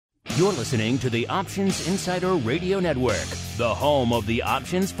You're listening to the Options Insider Radio Network, the home of the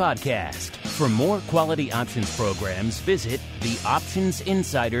Options Podcast. For more quality options programs, visit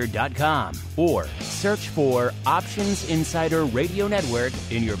theoptionsinsider.com or search for Options Insider Radio Network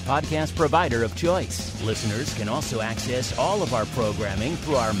in your podcast provider of choice. Listeners can also access all of our programming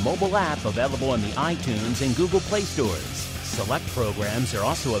through our mobile app available in the iTunes and Google Play stores. Select programs are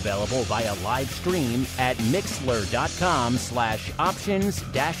also available via live stream at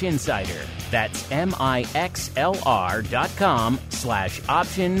mixlr.com/options-insider. That's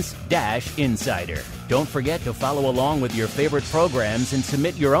mixlr.com/options-insider. Don't forget to follow along with your favorite programs and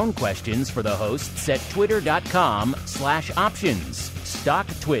submit your own questions for the hosts at twitter.com/options,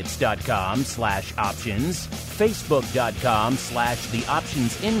 stocktwits.com/options,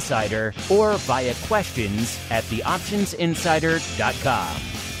 facebook.com/theoptionsinsider, or via questions at theoptionsinsider.com.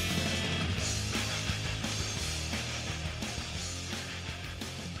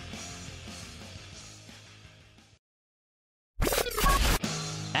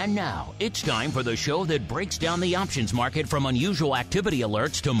 And now, it's time for the show that breaks down the options market from unusual activity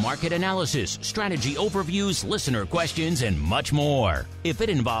alerts to market analysis, strategy overviews, listener questions, and much more. If it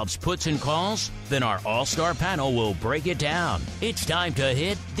involves puts and calls, then our all-star panel will break it down. It's time to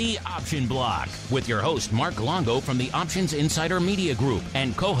hit the Option Block with your host, Mark Longo from the Options Insider Media Group,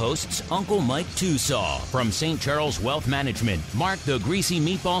 and co-hosts Uncle Mike TOSAW from St. Charles Wealth Management, Mark the Greasy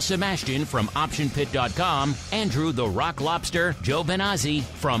Meatball Sebastian from OptionPit.com, Andrew the Rock Lobster GIOVINAZZI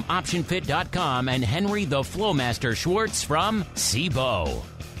from OptionPit.com, and Henry the FLOWMASTER Schwartz from CBOE.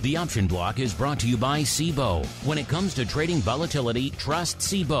 The Option Block is brought to you by CBOE. When it comes to trading volatility, trust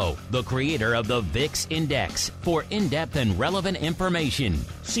CBOE, the creator of the VIX Index, for in-depth and relevant information.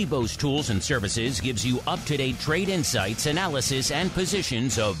 CBOE's tools and services gives you up-to-date trade insights, analysis, and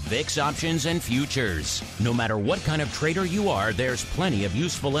positions of VIX options and futures. No matter what kind of trader you are, there's plenty of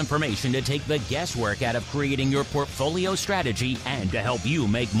useful information to take the guesswork out of creating your portfolio strategy and to help you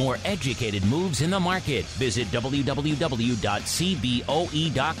make more educated moves in the market. Visit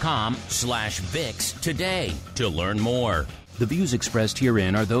www.cboe.com/VIX today to learn more. The views expressed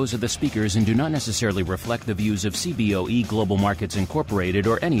herein are those of the speakers and do not necessarily reflect the views of CBOE Global Markets Incorporated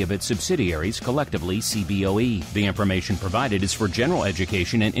or any of its subsidiaries, collectively CBOE. The information provided is for general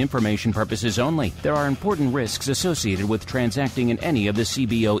education and information purposes only. There are important risks associated with transacting in any of the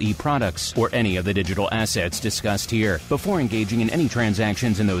CBOE products or any of the digital assets discussed here. Before engaging in any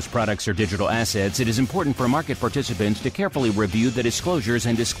transactions in those products or digital assets, it is important for market participants to carefully review the disclosures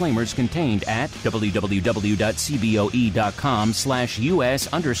and disclaimers contained at www.cboe.com/US_disclaimers.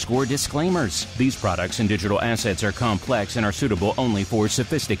 These products and digital assets are complex and are suitable only for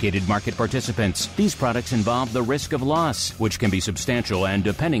sophisticated market participants. These products involve the risk of loss, which can be substantial and,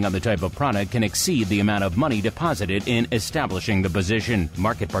 depending on the type of product, can exceed the amount of money deposited in establishing the position.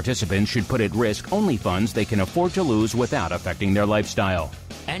 Market participants should put at risk only funds they can afford to lose without affecting their lifestyle.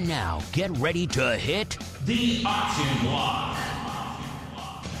 And now, get ready to hit the Option Block.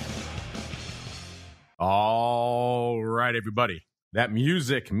 All right, everybody. That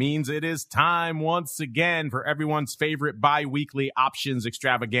music means it is time once again for everyone's favorite bi-weekly options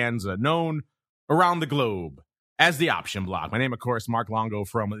extravaganza known around the globe as the Option Block. My name, of course, Mark Longo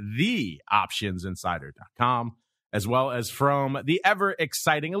from theoptionsinsider.com, as well as from the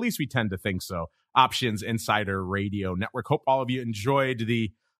ever-exciting, at least we tend to think so, Options Insider Radio Network. Hope all of you enjoyed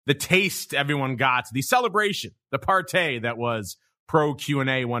the taste everyone got, the celebration, the partay that was Pro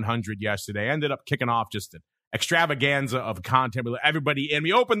Q&A 100 yesterday. Ended up kicking off just an extravaganza of content. We let everybody in.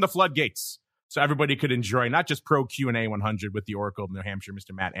 We opened the floodgates so everybody could enjoy not just Pro Q&A 100 with the Oracle of New Hampshire,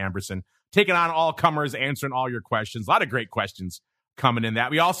 Mr. Matt Amberson, taking on all comers, answering all your questions. A lot of great questions coming in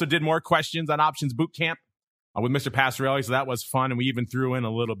that. We also did more questions on Options Boot Camp with Mr. Passarelli, so that was fun. And we even threw in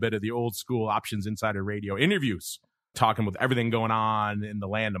a little bit of the old school Options Insider Radio interviews, talking with everything going on in the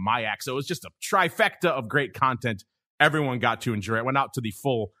land of MIAC. So it was just a trifecta of great content. Everyone got to enjoy it. Went out to the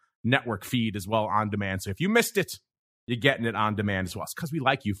full network feed as well on demand. So if you missed it, you're getting it on demand as well. It's because we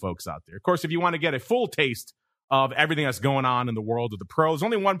like you folks out there. Of course, if you want to get a full taste of everything that's going on in the world of the pros,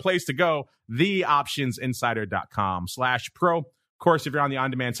 only one place to go, theoptionsinsider.com/pro. Of course, if you're on the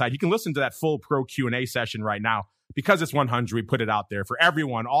on-demand side, you can listen to that full Pro Q&A session right now. Because it's 100, we put it out there for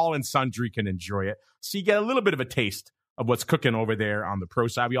everyone. All and sundry can enjoy it. So you get a little bit of a taste of what's cooking over there on the pro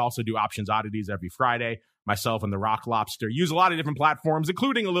side. We also do Options Oddities every Friday. Myself and the Rock Lobster use a lot of different platforms,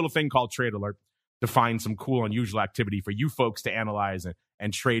 including a little thing called Trade Alert, to find some cool, unusual activity for you folks to analyze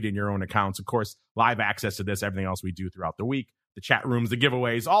and trade in your own accounts. Of course, live access to this, everything else we do throughout the week, the chat rooms, the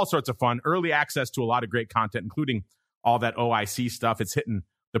giveaways, all sorts of fun. Early access to a lot of great content, including all that OIC stuff. It's hitting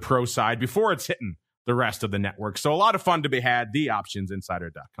the pro side before it's hitting the rest of the network. So a lot of fun to be had.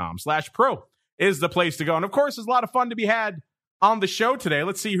 TheOptionsInsider.com/pro is the place to go. And of course, there's a lot of fun to be had on the show today.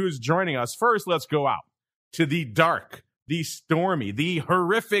 Let's see who's joining us. First, let's go out to the dark, the stormy, the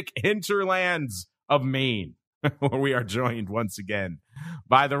horrific hinterlands of Maine, where we are joined once again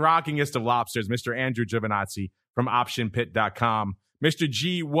by the rockingest of lobsters, Mr. Andrew GIOVINAZZI from OptionPit.com. Mr.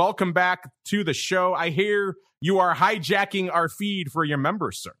 G, welcome back to the show. I hear you are hijacking our feed for your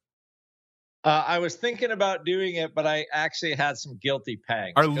members, sir. I was thinking about doing it, but I actually had some guilty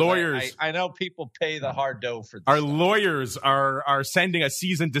pangs. Our lawyers, I know people pay the hard dough for this. Our lawyers are sending a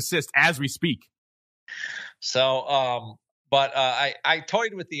cease and desist as we speak. So, but I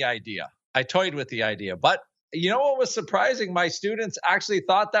toyed with the idea. But you know what was surprising? My students actually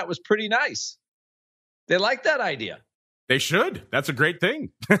thought that was pretty nice. They liked that idea. They should. That's a great thing.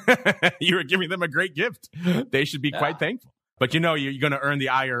 You are giving them a great gift. They should be quite thankful. But you're going to earn the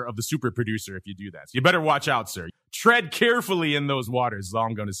ire of the super producer if you do that. So you better watch out, sir. Tread carefully in those waters is all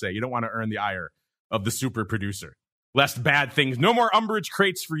I'm going to say. You don't want to earn the ire of the super producer. Lest bad things. No more umbrage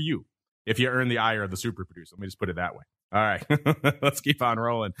crates for you if you earn the ire of the super producer. Let me just put it that way. All right. Let's keep on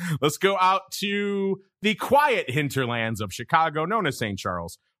rolling. Let's go out to the quiet hinterlands of Chicago, known as St.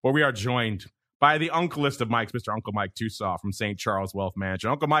 Charles, where we are joined by the uncleest of Mikes, Mr. Uncle Mike TOSAW from St. Charles Wealth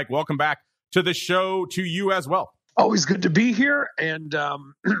Management. Uncle Mike, welcome back to the show, to you as well. Always good to be here, and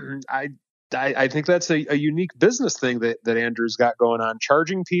I think that's a unique business thing that Andrew's got going on,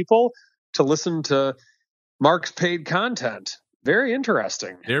 charging people to listen to Mark's paid content. Very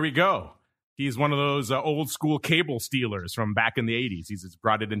interesting. There we go. He's one of those old school cable stealers from back in the 80s. He's just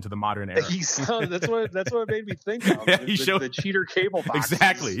brought it into the modern era. That's what it made me think of. Yeah, the cheater cable box.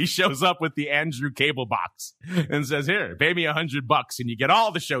 Exactly. He shows up with the Andrew cable box and says, "Here, pay me $100 and you get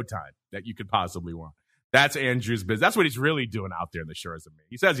all the showtime that you could possibly want." That's Andrew's business. That's what he's really doing out there in the shores of Maine.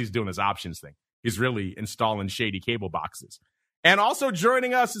 He says he's doing his options thing. He's really installing shady cable boxes. And also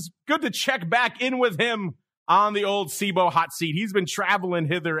joining us, is good to check back in with him on the old CBOE hot seat. He's been traveling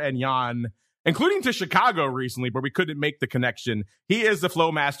hither and yon, including to Chicago recently, but we couldn't make the connection. He is the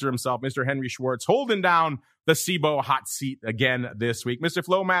FLOWMASTER himself, Mr. Henry Schwartz, holding down the CBOE hot seat again this week. Mr.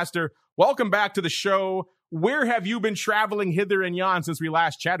 FLOWMASTER, welcome back to the show. Where have you been traveling hither and yon since we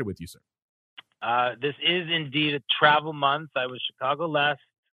last chatted with you, sir? This is indeed a travel month. I was in Chicago last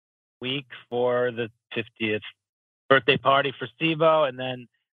week for the 50th birthday party for CBOE, and then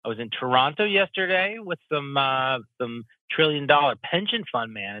I was in Toronto yesterday with some trillion-dollar pension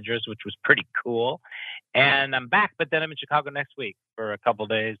fund managers, which was pretty cool. And I'm back, but then I'm in Chicago next week for a couple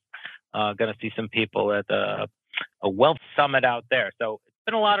days. Going to see some people at a wealth summit out there. So it's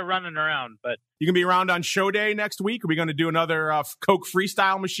been a lot of running around. But you can be around on show day next week. Are we going to do another Coke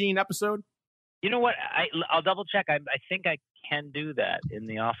Freestyle Machine episode? You know what? I'll double check. I think I can do that in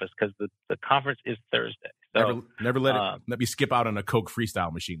the office because the conference is Thursday. So never let me skip out on a Coke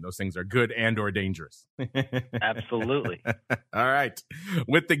Freestyle Machine. Those things are good and or dangerous. Absolutely. All right.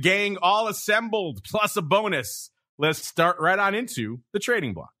 With the gang all assembled plus a bonus, let's start right on into the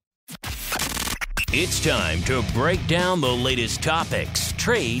trading block. It's time to break down the latest topics,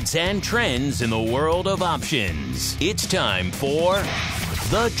 trades, and trends in the world of options. It's time for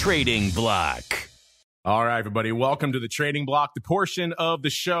the Trading Block. All right, everybody. Welcome to the Trading Block, the portion of the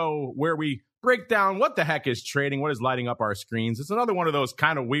show where we break down what the heck is trading, what is lighting up our screens. It's another one of those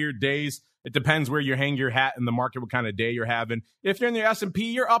kind of weird days. It depends where you hang your hat in the market, what kind of day you're having. If you're in the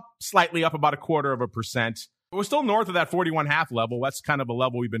S&P, you're up slightly up about 0.25%. We're still north of that 41.5 level. That's kind of a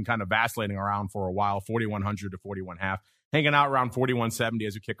level we've been kind of vacillating around for a while, 4,100 to 41.5, hanging out around 4,170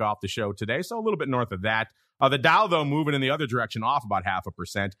 as we kick off the show today. So a little bit north of that. The Dow, though, moving in the other direction, off about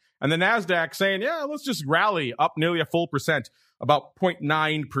 0.5%. And the NASDAQ saying, yeah, let's just rally up nearly a full percent, about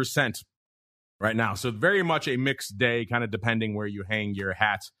 0.9% right now. So very much a mixed day, kind of depending where you hang your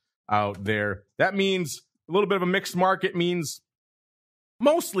hat out there. That means a little bit of a mixed market means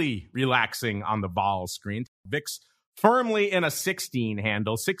mostly relaxing on the vol screen. VIX firmly in a 16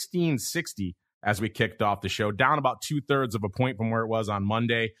 handle, 1660 as we kicked off the show, down about 2/3 of a point from where it was on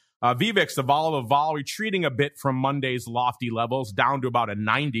Monday. VVIX, the vol of vol, retreating a bit from Monday's lofty levels, down to about a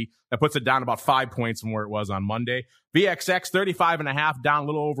 90. That puts it down about 5 points from where it was on Monday. VXX, 35.5, down a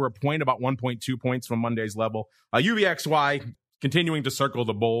little over a point, about 1.2 points from Monday's level. UVXY, continuing to circle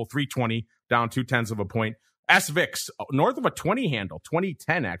the bowl, 320, down 0.2 of a point. SVIX, north of a 20 handle,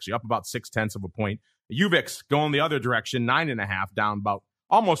 2010 actually, up about 0.6 of a point. UVIX going the other direction, 9.5, down about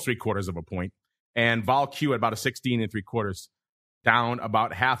almost 0.75 of a point. And vol Q at about a 16 3/4, down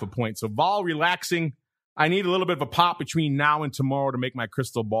about 0.5 point. So vol relaxing. I need a little bit of a pop between now and tomorrow to make my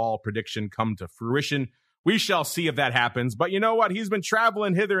crystal ball prediction come to fruition. We shall see if that happens. But you know what? He's been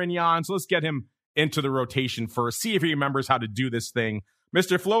traveling hither and yon, so let's get him into the rotation first, see if he remembers how to do this thing.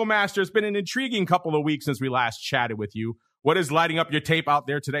 Mr. FLOWMASTER, it's been an intriguing couple of weeks since we last chatted with you. What is lighting up your tape out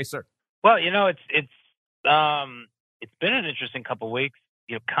there today, sir? Well, it's been an interesting couple of weeks.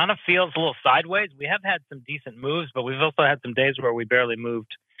 Kind of feels a little sideways. We have had some decent moves, but we've also had some days where we barely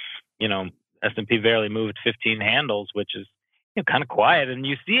moved. S&P barely moved 15 handles, which is kind of quiet. And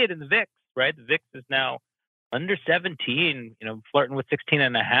you see it in the VIX, right? The VIX is now under 17, flirting with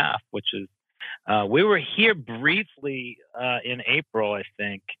 16.5, which is, we were here briefly in April, I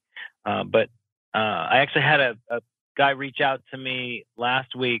think. But I actually had a guy reach out to me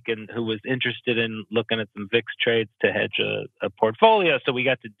last week and who was interested in looking at some VIX trades to hedge a portfolio. So we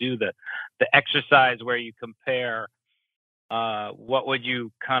got to do the exercise where you compare what would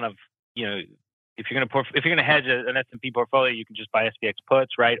you kind of, if you're going to hedge an S&P portfolio, you can just buy SPX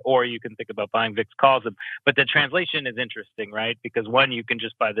puts, right? Or you can think about buying VIX calls. But the translation is interesting, right? Because one, you can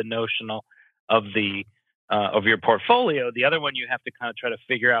just buy the notional of your portfolio. The other one, you have to kind of try to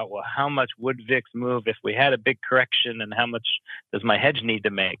figure out, well, how much would VIX move if we had a big correction, and how much does my hedge need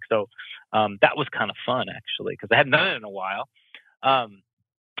to make? So that was kind of fun, actually, because I hadn't done it in a while.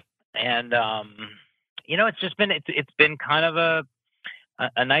 It's just been it's been kind of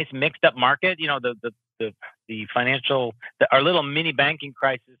a nice mixed up market. The financial, our little mini banking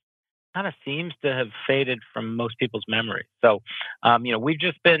crisis kind of seems to have faded from most people's memory. So, we've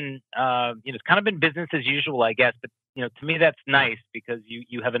just been, it's kind of been business as usual, I guess. But, to me, that's nice because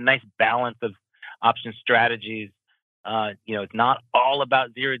you have a nice balance of option strategies. It's not all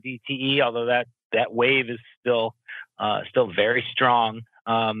about zero DTE, although that wave is still very strong.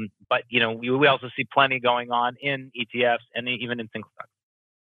 But, we also see plenty going on in ETFs and even in single stocks.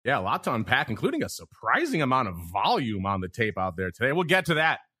 Yeah, a lot to unpack, including a surprising amount of volume on the tape out there today. We'll get to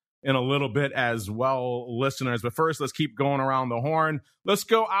that in a little bit as well, listeners. But first, let's keep going around the horn. Let's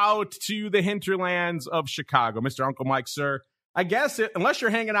go out to the hinterlands of Chicago. Mr. Uncle Mike, sir, I guess unless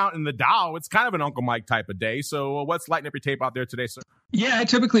you're hanging out in the Dow, it's kind of an Uncle Mike type of day. So what's lighting up your tape out there today, sir? Yeah, I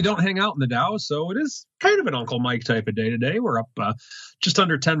typically don't hang out in the Dow, so it is kind of an Uncle Mike type of day today. We're up just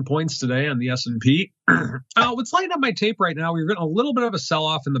under 10 points today on the S&P. What's lighting up my tape right now, we're getting a little bit of a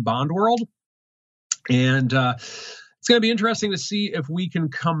sell-off in the bond world. And it's going to be interesting to see if we can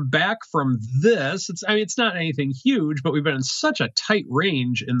come back from this. It's not anything huge, but we've been in such a tight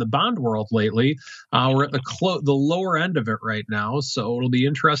range in the bond world lately. We're at the lower end of it right now, so it'll be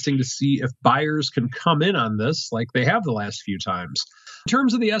interesting to see if buyers can come in on this like they have the last few times. In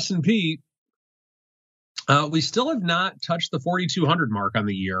terms of the S&P, we still have not touched the 4,200 mark on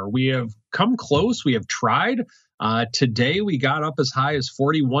the year. We have come close. We have tried. Today, we got up as high as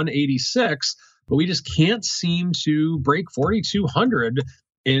 4,186. But we just can't seem to break 4,200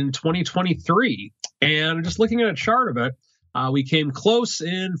 in 2023. And just looking at a chart of it, we came close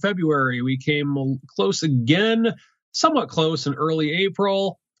in February. We came close again, somewhat close in early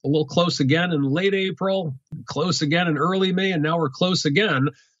April, a little close again in late April, close again in early May, and now we're close again.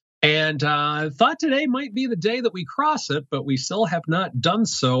 And I thought today might be the day that we cross it, but we still have not done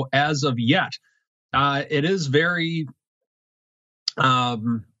so as of yet. It is very...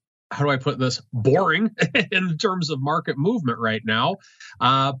 how do I put this? Boring in terms of market movement right now.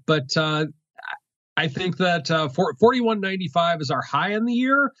 But I think that 41.95 is our high in the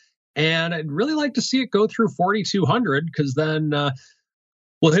year. And I'd really like to see it go through 4,200 because then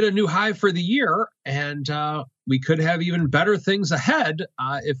we'll hit a new high for the year. And we could have even better things ahead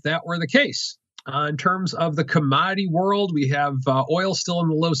if that were the case. In terms of the commodity world, we have oil still in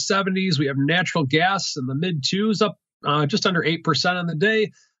the low 70s. We have natural gas in the mid 2s, up just under 8% on the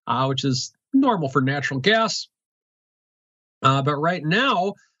day. Which is normal for natural gas. But right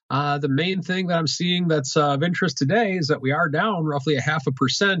now, the main thing that I'm seeing that's of interest today is that we are down roughly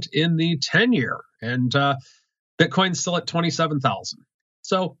 0.5% in the 10-year. And Bitcoin's still at 27,000.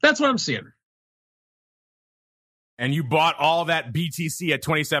 So that's what I'm seeing. And you bought all that BTC at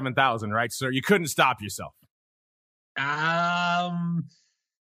 27,000, right, sir? You couldn't stop yourself.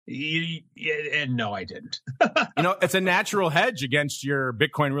 No, I didn't. It's a natural hedge against your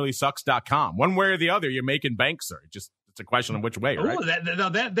BitcoinReallySucks.com. One way or the other, you're making bank, sir. It's a question of which way, right?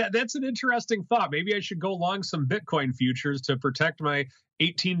 That's an interesting thought. Maybe I should go long some Bitcoin futures to protect my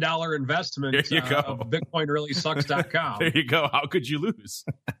 $18 investment of BitcoinReallySucks.com. There you go. How could you lose?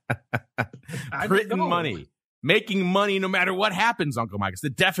 Printing money, making money no matter what happens, Uncle Mike. It's the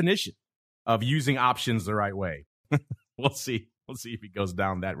definition of using options the right way. We'll see. We'll see if he goes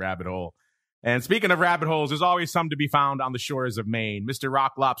down that rabbit hole. And speaking of rabbit holes, there's always some to be found on the shores of Maine. Mr.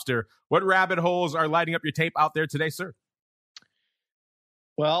 Rock Lobster, what rabbit holes are lighting up your tape out there today, sir?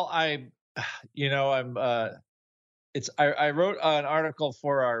 Well, I'm I wrote an article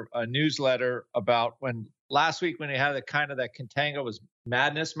for our newsletter about when last week when they had that contango was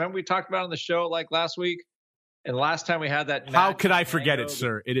madness. Remember we talked about on the show like last week, and last time we had that. How could I forget it,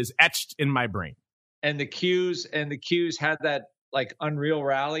 sir? It is etched in my brain. And the Qs had that like unreal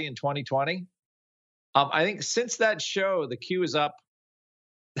rally in 2020. I think since that show, the Q is up.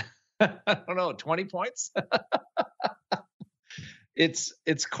 I don't know, 20 points.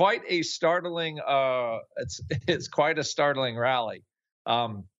 It's quite a startling. It's quite a startling rally.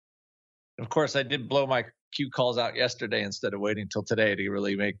 Of course, I did blow my Q calls out yesterday instead of waiting until today to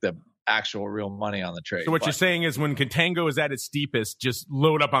really make the actual real money on the trade. So what you're saying is when contango is at its steepest, just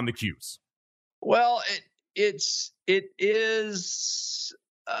load up on the Qs. Well, it is.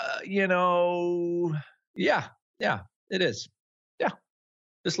 Yeah, it is. Yeah,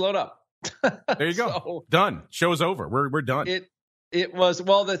 just load up. There you go. So, done. Show's over. We're done. It was,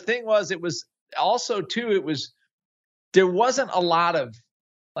 well, the thing was, it was also too, there wasn't a lot of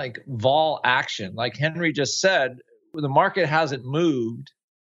like vol action. Like Henry just said, the market hasn't moved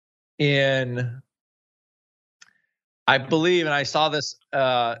in, I believe, and I saw this,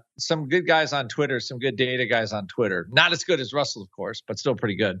 some good guys on Twitter, some good data guys on Twitter, not as good as Russell, of course, but still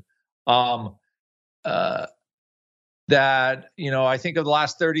pretty good. That, I think of the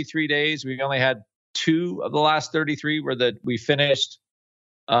last 33 days, we only had 2 of the last 33 where we finished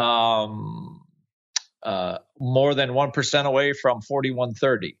more than 1% away from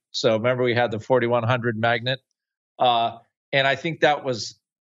 4130. So remember we had the 4100 magnet. And I think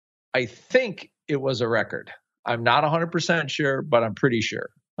it was a record. I'm not 100% sure, but I'm pretty sure.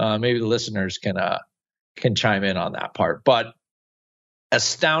 Maybe the listeners can chime in on that part, but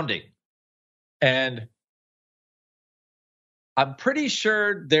astounding. And I'm pretty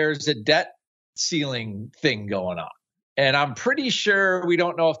sure there's a debt ceiling thing going on. And I'm pretty sure we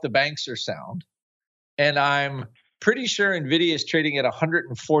don't know if the banks are sound. And I'm pretty sure NVIDIA is trading at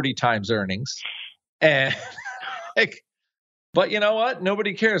 140 times earnings. And but you know what?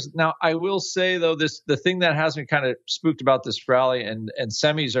 Nobody cares. Now, I will say, though, the thing that has me kind of spooked about this rally, and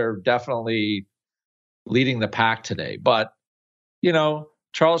semis are definitely leading the pack today. But,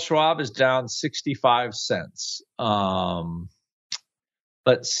 Charles Schwab is down 65 cents.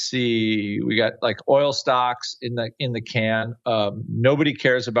 Let's see. We got like oil stocks in the can. Nobody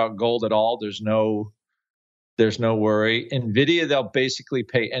cares about gold at all. There's no worry. NVIDIA, they'll basically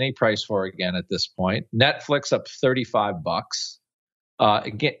pay any price for again at this point. Netflix up $35.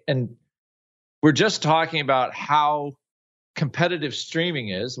 Again, and we're just talking about how competitive streaming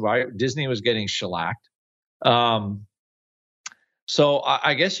is, right? Disney was getting shellacked. So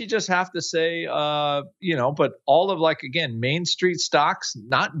I guess you just have to say, but all of Main Street stocks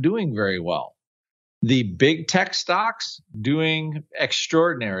not doing very well. The big tech stocks doing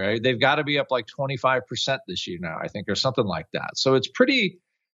extraordinary. They've got to be up like 25% this year now, I think, or something like that. So it's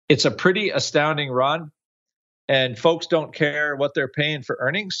a pretty astounding run. And folks don't care what they're paying for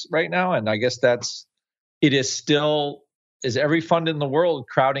earnings right now. And I guess is every fund in the world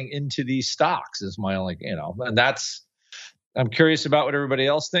crowding into these stocks is my only, and I'm curious about what everybody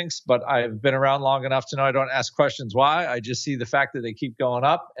else thinks, but I've been around long enough to know I don't ask questions why. I just see the fact that they keep going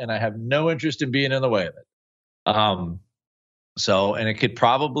up, and I have no interest in being in the way of it. And it could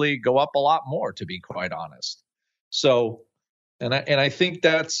probably go up a lot more, to be quite honest. So, and I think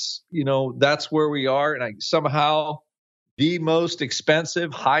that's where we are. And somehow the most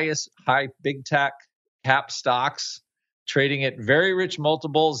expensive, high big tech cap stocks trading at very rich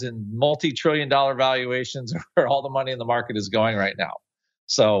multiples and multi-trillion-dollar valuations where all the money in the market is going right now.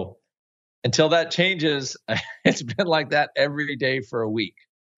 So until that changes, it's been like that every day for a week,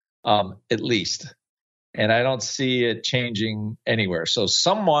 at least. And I don't see it changing anywhere. So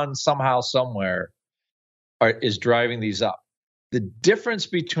someone, somehow, somewhere is driving these up. The difference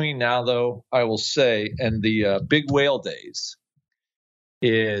between now, though, I will say, and the big whale days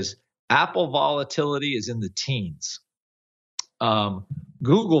is Apple volatility is in the teens.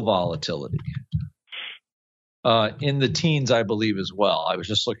 Google volatility in the teens, I believe, as well. I was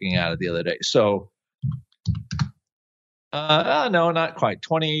just looking at it the other day. So, no, not quite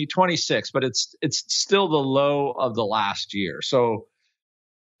 26, but it's still the low of the last year. So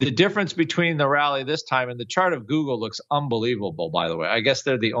the difference between the rally this time and the chart of Google looks unbelievable, by the way. I guess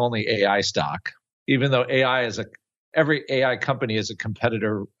they're the only AI stock, even though every AI company is a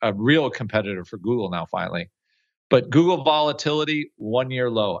competitor, a real competitor for Google now, finally. But Google volatility, 1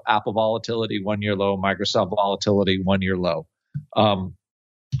 year low. Apple volatility, 1 year low. Microsoft volatility, 1 year low.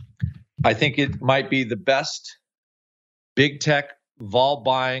 I think it might be the best big tech vol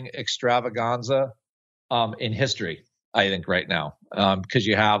buying extravaganza in history, I think, right now. Because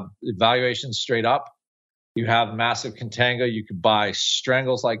you have valuations straight up. You have massive contango. You could buy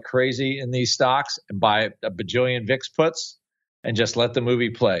strangles like crazy in these stocks and buy a bajillion VIX puts and just let the movie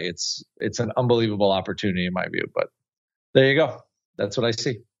play. It's an unbelievable opportunity in my view. But there you go. That's what I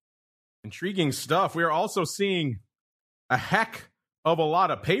see. Intriguing stuff. We are also seeing a heck of a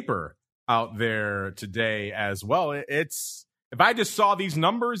lot of paper out there today as well. If I just saw these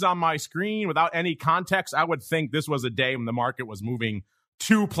numbers on my screen without any context, I would think this was a day when the market was moving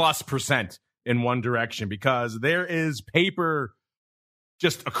 2+% in one direction, because there is paper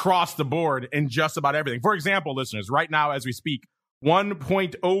just across the board in just about everything. For example, listeners, right now as we speak,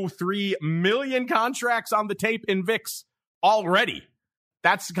 1.03 million contracts on the tape in VIX already.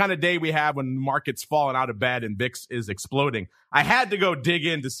 That's the kind of day we have when the market's falling out of bed and VIX is exploding. I had to go dig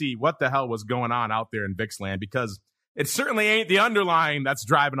in to see what the hell was going on out there in VIX land, because it certainly ain't the underlying that's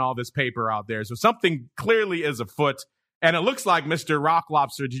driving all this paper out there. So something clearly is afoot. And it looks like, Mr. Rock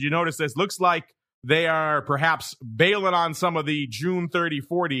Lobster, did you notice this? Looks like they are perhaps bailing on some of the June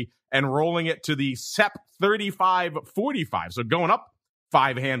 30-40 and rolling it to the SEP 35-45. So going up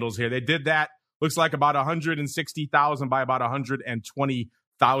 5 handles here. They did that, looks like about 160,000 by about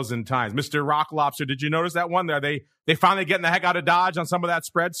 120,000 times. Mr. Rock Lobster, did you notice that one there? They finally getting the heck out of Dodge on some of that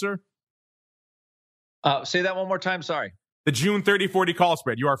spread, sir? Say that one more time. Sorry. The June 30-40 call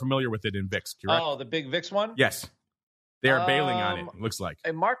spread. You are familiar with it in VIX, correct? Oh, the big VIX one? Yes. They are bailing on it looks like.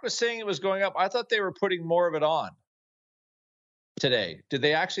 And Mark was saying it was going up. I thought they were putting more of it on today. Did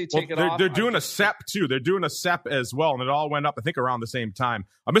they actually take it off? They're doing a SEP, too. They're doing a SEP as well, and it all went up, I think, around the same time.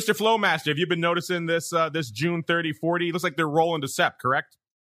 Mr. Flowmaster, have you been noticing this June 30-40? Looks like they're rolling to SEP, correct?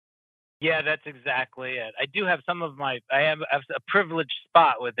 Yeah, that's exactly it. I do have I have a privileged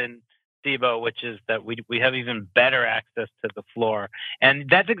spot within CBOE, which is that we have even better access to the floor. And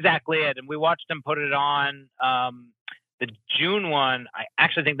that's exactly it. And we watched them put it on. The June one, I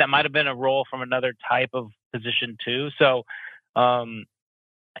actually think that might have been a roll from another type of position too. So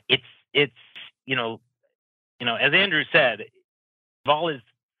it's as Andrew said, vol is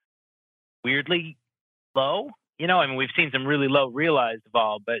weirdly low. We've seen some really low realized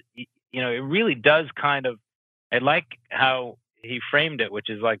vol, but it really does kind of. I like how he framed it,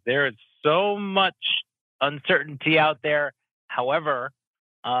 which is like there is so much uncertainty out there. However,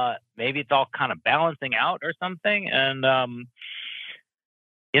 maybe it's all kind of balancing out or something. And,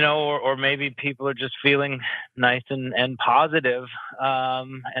 or maybe people are just feeling nice and positive,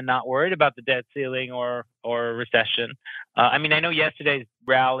 and not worried about the debt ceiling or recession. I know yesterday's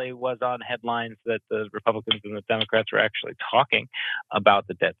rally was on headlines that the Republicans and the Democrats were actually talking about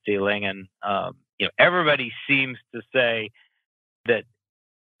the debt ceiling. And, everybody seems to say that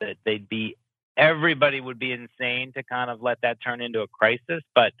everybody would be insane to kind of let that turn into a crisis,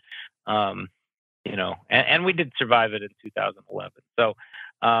 but and we did survive it in 2011. So,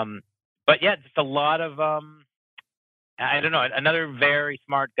 but yeah, just a lot of I don't know. Another very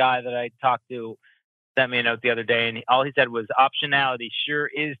smart guy that I talked to sent me a note the other day, and all he said was, "Optionality sure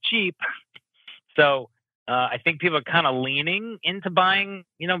is cheap." So I think people are kind of leaning into buying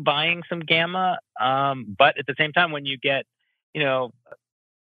some gamma, but at the same time, when you get 3,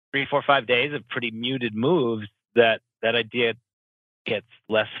 4, 5 days of pretty muted moves, that idea gets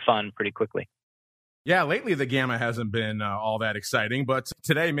less fun pretty quickly. Yeah, lately the gamma hasn't been all that exciting, but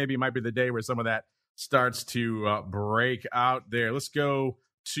today maybe might be the day where some of that starts to break out there. Let's go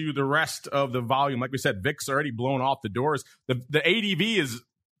to the rest of the volume. Like we said, VIX already blown off the doors. The ADV is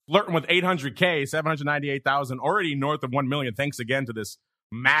flirting with 800K, 798,000, already north of 1 million. Thanks again to this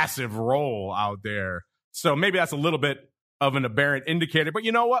massive roll out there. So maybe that's a little bit of an aberrant indicator. But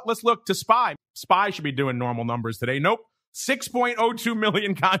you know what? Let's look to SPY. SPY should be doing normal numbers today. Nope. 6.02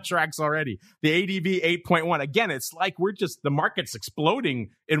 million contracts already. The ADV 8.1. Again, it's like the market's exploding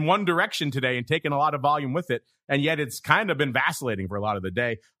in one direction today and taking a lot of volume with it. And yet it's kind of been vacillating for a lot of the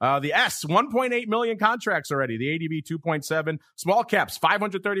day. The S, 1.8 million contracts already. The ADV 2.7. Small caps,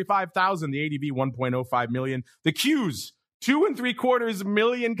 535,000. The ADV 1.05 million. The Qs, 2.75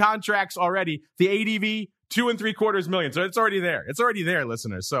 million contracts already. The ADV 2.75 million. So it's already there. It's already there,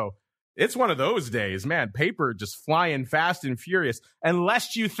 listeners. So it's one of those days, man. Paper just flying fast and furious.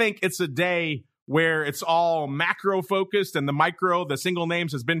 Unless you think it's a day where it's all macro focused and the single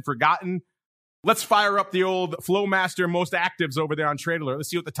names has been forgotten. Let's fire up the old FlowMaster most actives over there on Trade Alert. Let's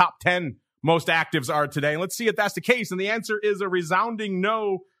see what the top 10 most actives are today. And let's see if that's the case. And the answer is a resounding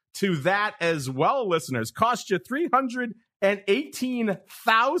no to that as well, listeners. Cost you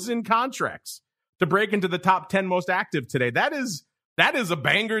 318,000 contracts to break into the top 10 most active today. That is a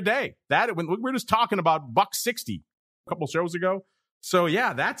banger day. We're just talking about $160 a couple shows ago. So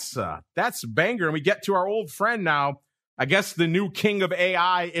yeah, that's banger. And we get to our old friend now. I guess the new king of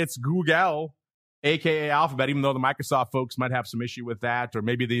AI, it's Google. aka Alphabet, even though the Microsoft folks might have some issue with that, or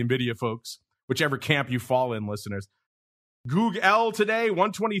maybe the NVIDIA folks, whichever camp you fall in, listeners. Google today,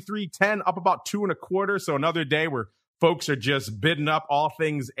 123.10, up about 2.25. So another day where folks are just bidding up all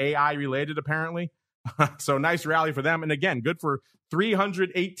things AI related, apparently. So nice rally for them. And again, good for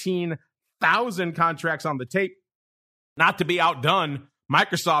 318,000 contracts on the tape. Not to be outdone,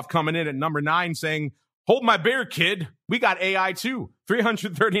 Microsoft coming in at number 9 saying, hold my beer, kid. We got AI too.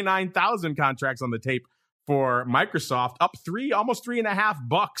 339,000 contracts on the tape for Microsoft, up almost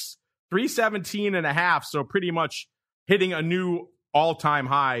 $3.50, $317.50. So pretty much hitting a new all-time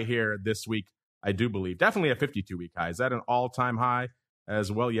high here this week, I do believe. Definitely a 52-week high. Is that an all-time high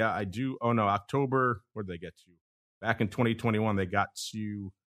as well? Yeah, I do. Oh, no, October, where did they get to? Back in 2021, they got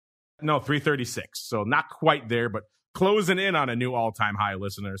to, 336. So not quite there, but closing in on a new all-time high,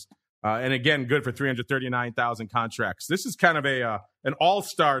 listeners. And again, good for 339,000 contracts. This is kind of an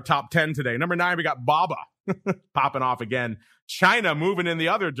all-star top 10 today. Number 9, we got BABA popping off again. China moving in the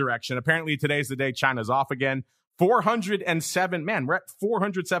other direction. Apparently, today's the day China's off again. 407. Man, we're at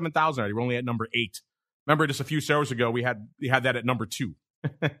 407,000 already. We're only at number 8. Remember, just a few shows ago, we had that at number 2.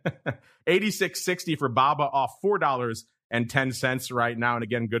 86.60 for BABA, off $4.10 right now. And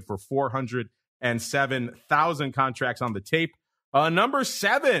again, good for 407,000 contracts on the tape. Number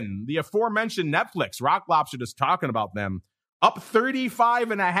 7, the aforementioned Netflix. Rock Lobster, just talking about them. Up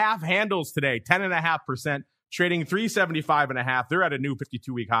 35.5 handles today, 10.5%, trading 375.5. They're at a new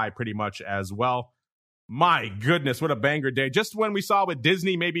 52-week high pretty much as well. My goodness, what a banger day. Just when we saw with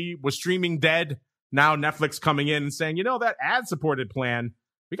Disney maybe was streaming dead, now Netflix coming in and saying, that ad-supported plan,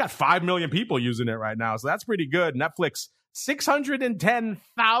 we got 5 million people using it right now. So that's pretty good. Netflix,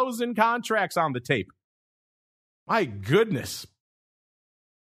 610,000 contracts on the tape. My goodness.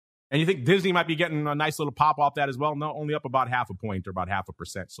 And you think Disney might be getting a nice little pop off that as well? No, only up about 0.5 point or about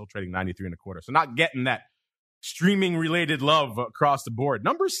 0.5%, still trading 93.25. So not getting that streaming related love across the board.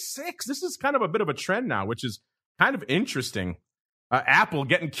 Number 6, this is kind of a bit of a trend now, which is kind of interesting. Apple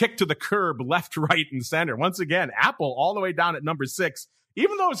getting kicked to the curb left, right, and center. Once again, Apple all the way down at number 6,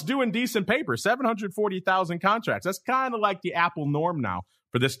 even though it's doing decent paper, 740,000 contracts. That's kind of like the Apple norm now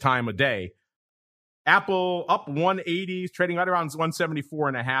for this time of day. Apple up 180, trading right around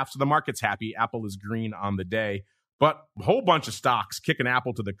 174.5. So the market's happy. Apple is green on the day. But a whole bunch of stocks kicking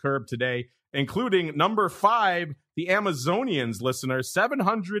Apple to the curb today, including number 5, the Amazonians, listeners.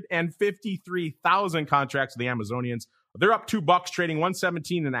 753,000 contracts of the Amazonians. They're up $2, trading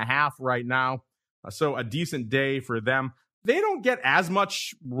 117.5 right now. So a decent day for them. They don't get as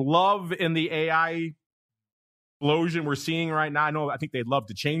much love in the AI explosion we're seeing right now. I think they'd love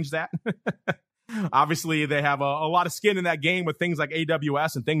to change that. Obviously, they have a lot of skin in that game with things like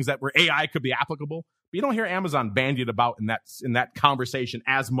AWS and things where AI could be applicable. But you don't hear Amazon bandied about in that conversation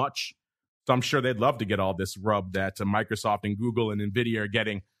as much. So I'm sure they'd love to get all this rub that Microsoft and Google and NVIDIA are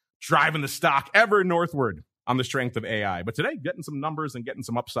getting, driving the stock ever northward on the strength of AI. But today, getting some numbers and getting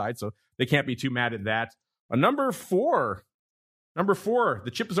some upside, so they can't be too mad at that. Number four,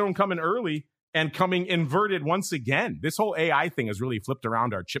 the chip zone coming early and coming inverted once again. This whole AI thing has really flipped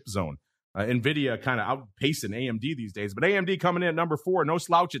around our chip zone. NVIDIA kind of outpacing AMD these days. But AMD coming in at number 4, no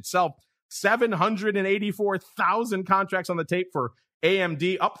slouch itself. 784,000 contracts on the tape for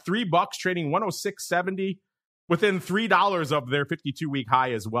AMD, up $3, trading 106.70, within $3 of their 52-week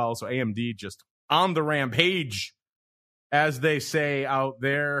high as well. So AMD just on the rampage, as they say out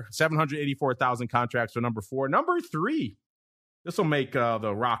there. 784,000 contracts for number 4. Number 3, this will make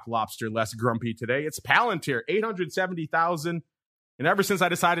the Rock Lobster less grumpy today. It's Palantir, 870,000. And ever since I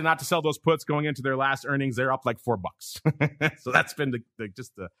decided not to sell those puts going into their last earnings, they're up like $4. So that's been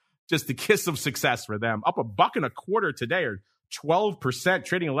just the kiss of success for them. Up $1.25 today, or 12%,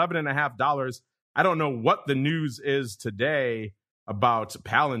 trading $11.50. I don't know what the news is today about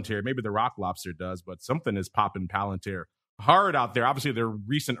Palantir. Maybe the Rock Lobster does, but something is popping Palantir hard out there. Obviously, their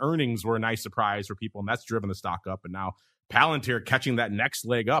recent earnings were a nice surprise for people, and that's driven the stock up. And now Palantir catching that next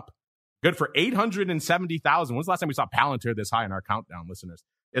leg up. Good for 870,000. When's the last time we saw Palantir this high in our countdown, listeners?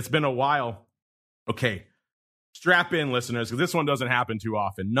 It's been a while. Okay, strap in, listeners, because this one doesn't happen too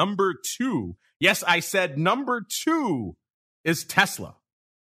often. Number 2. Yes, I said number 2 is Tesla.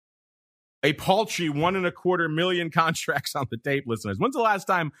 A paltry 1.25 million contracts on the tape, listeners. When's the last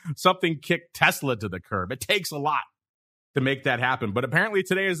time something kicked Tesla to the curb? It takes a lot to make that happen. But apparently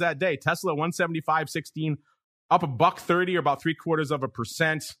today is that day. Tesla 175.16, up $1.30, or about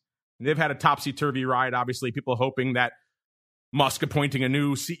 0.75%. They've had a topsy-turvy ride, obviously. People hoping that Musk appointing a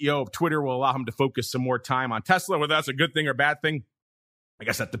new CEO of Twitter will allow him to focus some more time on Tesla. Whether that's a good thing or bad thing, I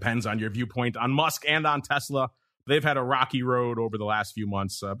guess that depends on your viewpoint on Musk and on Tesla. they've had a rocky road over the last few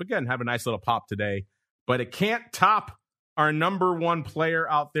months. But again, have a nice little pop today. But it can't top our number one player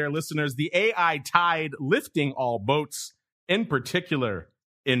out there, listeners, the AI tide lifting all boats, in particular,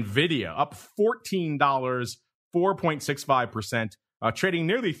 NVIDIA, up $14, 4.65%, trading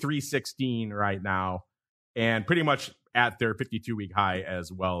nearly $316 right now, and pretty much at their 52-week high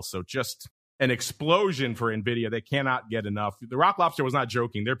as well. So just an explosion for NVIDIA. They cannot get enough. The Rock Lobster was not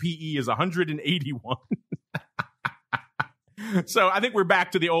joking. Their PE is 181. So I think we're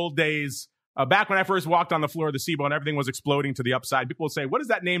back to the old days. Back when I first walked on the floor of the CBOE and everything was exploding to the upside, people would say, what is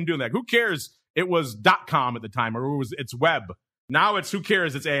that name doing? Like, who cares? It was .com at the time, or it's web. Now it's who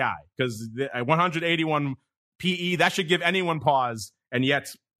cares? It's AI, because 181 PE, that should give anyone pause. And yet,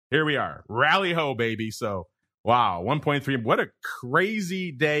 here we are. Rally ho, baby. So, wow, 1.3. What a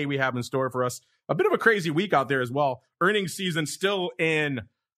crazy day we have in store for us. A bit of a crazy week out there as well. Earnings season still in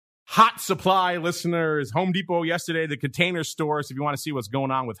hot supply, listeners. Home Depot yesterday, the Container Store. So if you want to see what's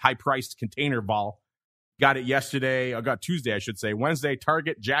going on with high-priced container vol, got it yesterday. I got Tuesday, I should say. Wednesday,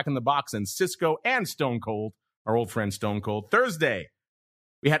 Target, Jack in the Box, and Cisco, and Stone Cold, our old friend Stone Cold. Thursday,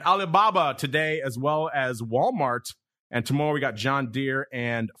 we had Alibaba today, as well as Walmart. And tomorrow, we got John Deere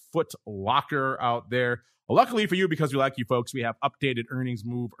and Foot Locker out there. Well, luckily for you, because we like you folks, we have updated earnings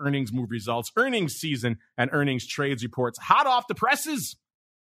move results, earnings season, and earnings trades reports hot off the presses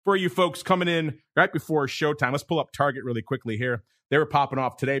for you folks coming in right before showtime. Let's pull up Target really quickly here. They were popping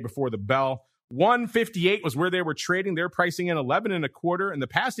off today before the bell. 158 was where they were trading. They're pricing in 11 and a quarter. In the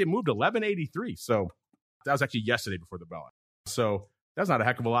past, they moved 11.83. So that was actually yesterday before the bell. So that's not a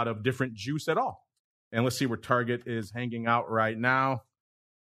heck of a lot of different juice at all. And let's see where Target is hanging out right now.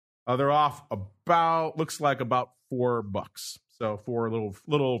 They're off about, looks like about $4. So for a little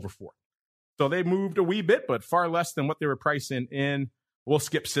over $4. So they moved a wee bit, but far less than what they were pricing in. We'll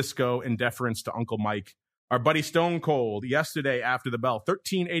skip Cisco in deference to Uncle Mike. Our buddy Stone Cold yesterday after the bell,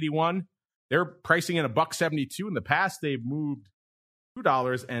 $13.81. They're pricing in $1.72. In the past, they've moved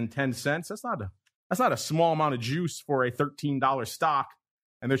 $2.10. That's not a small amount of juice for a $13 stock,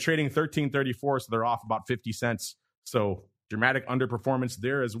 and they're trading $13.34, so they're off about 50 cents. So dramatic underperformance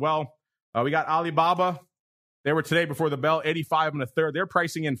there as well. We got Alibaba. They were today before the bell, 85 and a third. They're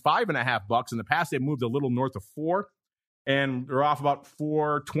pricing in $5.50. In the past, they moved a little north of $4. And they're off about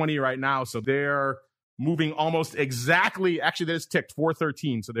 420 right now. So they're moving almost exactly. Actually, they just ticked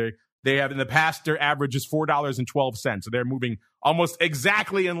 413. So they have in the past, their average is $4.12. So they're moving almost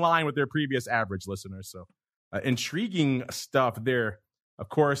exactly in line with their previous average, listeners. So intriguing stuff there. Of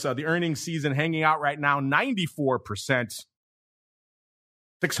course, the earnings season hanging out right now, 94%.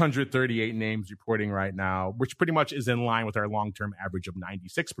 638 names reporting right now, which pretty much is in line with our long-term average of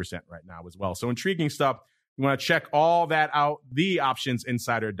 96% right now as well. So intriguing stuff. You want to check all that out.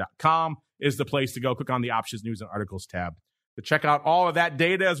 TheOptionsInsider.com is the place to go. Click on the Options News and Articles tab to check out all of that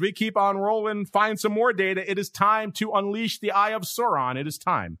data. As we keep on rolling, find some more data. It is time to unleash the Eye of Sauron. It is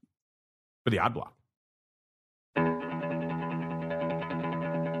time for the Odd Block.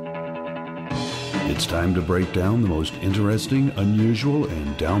 It's time to break down the most interesting, unusual,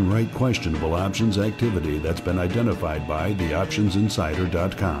 and downright questionable options activity that's been identified by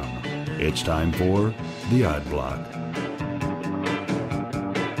TheOptionsInsider.com. It's time for the Odd Block.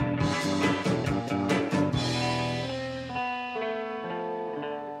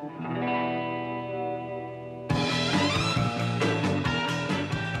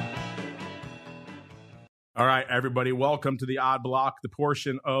 All right, everybody, welcome to the Odd Block, the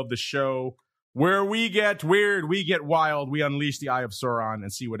portion of the show where we get weird, we get wild, we unleash the Eye of Sauron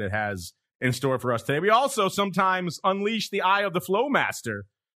and see what it has in store for us today. We also sometimes unleash the eye of the FLOWMASTER,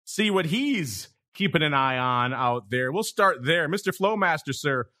 see what he's keeping an eye on out there. We'll start there. Mr. FLOWMASTER,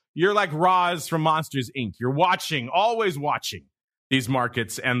 sir, you're like Roz from Monsters, Inc. You're watching, always watching these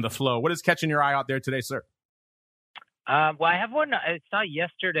markets and the flow. What is catching your eye out there today, sir? Well, I have one I saw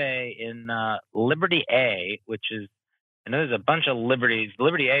yesterday in Liberty A, which is, I know there's a bunch of Liberties.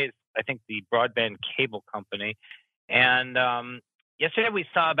 Liberty A is, I think, the broadband cable company. And yesterday we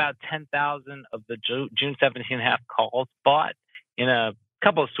saw about 10,000 of the June 17.5 calls bought in a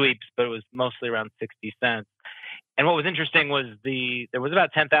couple of sweeps, but it was mostly around 60 cents. And what was interesting was there was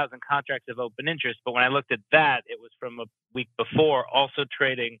about 10,000 contracts of open interest, but when I looked at that, it was from a week before, also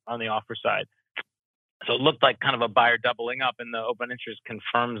trading on the offer side. So it looked like kind of a buyer doubling up, and the open interest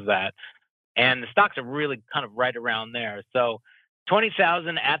confirms that. And the stocks are really kind of right around there. So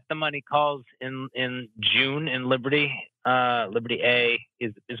 20,000 at the money calls in June in Liberty A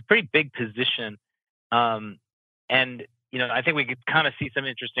is a pretty big position. And, you know, I think we could kind of see some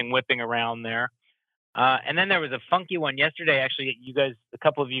interesting whipping around there. And then there was a funky one yesterday. Actually, you guys, a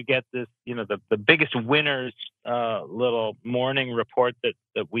couple of you get this, the biggest winners little morning report that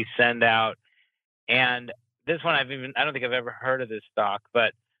we send out. And this one, I don't think I've ever heard of this stock,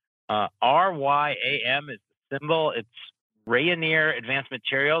 but RYAM is the symbol. It's Rayonier Advanced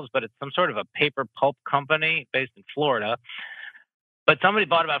Materials, but it's some sort of a paper pulp company based in Florida. But somebody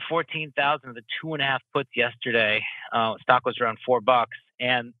bought about 14,000 of the 2.5 puts yesterday. Stock was around $4,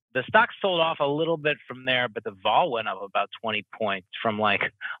 and the stock sold off a little bit from there, but the vol went up about 20 points from like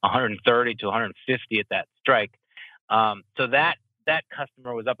 130 to 150 at that strike. So that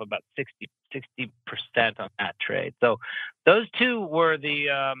customer was up about 60% on that trade. So those two were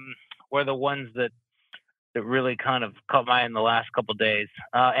the ones that really kind of caught my eye in the last couple of days.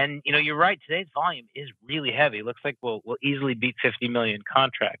 And you're right. Today's volume is really heavy. It looks like we'll easily beat 50 million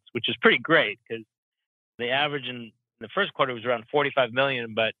contracts, which is pretty great because the average in the first quarter was around 45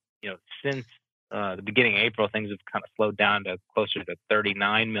 million. But since the beginning of April, things have kind of slowed down to closer to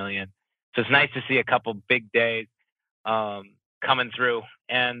 39 million. So it's nice to see a couple big days coming through.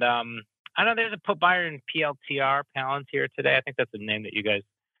 And I know there's a put buyer in PLTR, Palantir, today. I think that's the name that you guys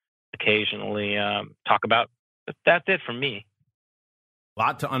occasionally talk about. But that's it from me. A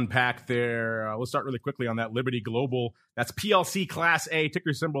lot to unpack there. Let's start really quickly on that Liberty Global. That's PLC Class A,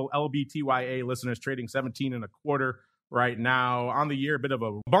 ticker symbol LBTYA. Listeners trading 17.25 right now. On the year, a bit of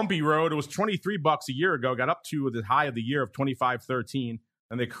a bumpy road. It was $23 a year ago. Got up to the high of the year of $25.13.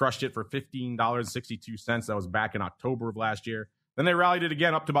 Then they crushed it for $15.62. That was back in October of last year. Then they rallied it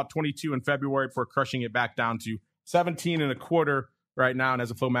again up to about $22 in February before crushing it back down to 17.25 right now. And as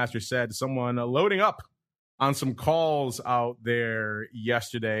the FLOWMASTER said, someone loading up on some calls out there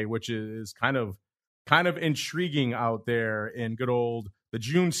yesterday, which is kind of intriguing out there in good old the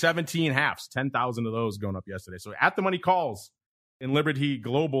June 17 halves. 10,000 of those going up yesterday. So at the money calls in Liberty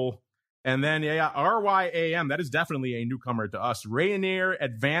Global. And then, RYAM, that is definitely a newcomer to us. Rayonier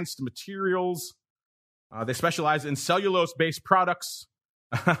Advanced Materials. They specialize in cellulose-based products,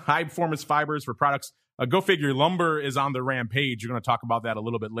 high-performance fibers for products. Go figure, lumber is on the rampage. You're going to talk about that a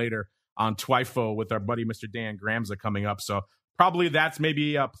little bit later on TWIFO with our buddy Mr. Dan Gramza coming up. So probably that's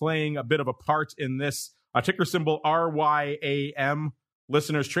maybe playing a bit of a part in this. Ticker symbol RYAM.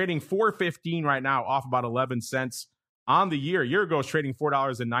 Listeners trading $4.15 right now, off about 11 cents on the year. A year ago, it was trading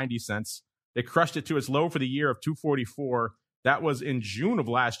 $4.90. They crushed it to its low for the year of $2.44. That was in June of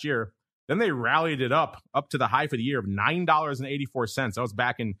last year. Then they rallied it up to the high for the year of $9.84. That was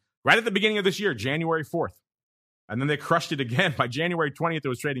back in right at the beginning of this year, January 4th. And then they crushed it again. By January 20th, it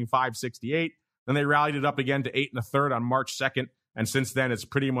was trading $5.68. Then they rallied it up again to 8 1/3 on March 2nd. And since then, it's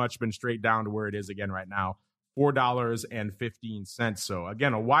pretty much been straight down to where it is again right now, $4.15. So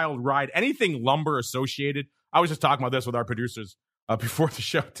again, a wild ride. Anything lumber associated. I was just talking about this with our producers before the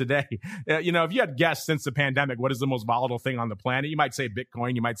show today. If you had guessed since the pandemic, what is the most volatile thing on the planet? You might say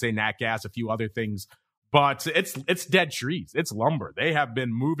Bitcoin, you might say nat gas, a few other things, but it's dead trees. It's lumber. They have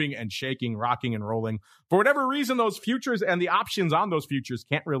been moving and shaking, rocking and rolling. For whatever reason, those futures and the options on those futures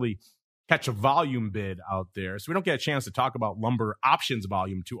can't really catch a volume bid out there. So we don't get a chance to talk about lumber options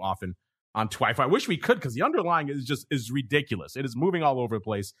volume too often on TWIFO. I wish we could, because the underlying is ridiculous. It is moving all over the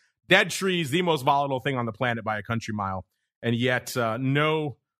place. Dead trees, the most volatile thing on the planet by a country mile. And yet,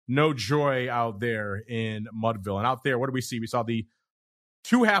 no joy out there in Mudville. And out there, what do we see? We saw the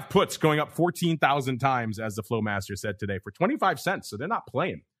 2.5 puts going up 14,000 times, as the FLOWMASTER said today, for 25 cents. So they're not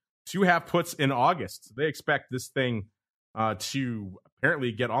playing. 2.5 puts in August. They expect this thing to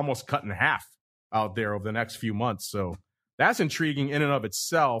apparently get almost cut in half out there over the next few months. So that's intriguing in and of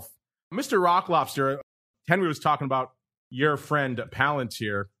itself. Mr. Rock Lobster, Henry was talking about your friend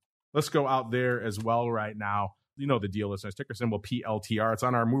Palantir. Let's go out there as well right now. You know the deal, listeners. Ticker symbol PLTR. It's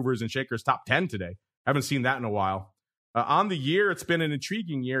on our movers and shakers top 10 today. Haven't seen that in a while. On the year, it's been an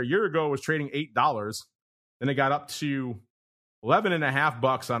intriguing year. A year ago, it was trading $8. Then it got up to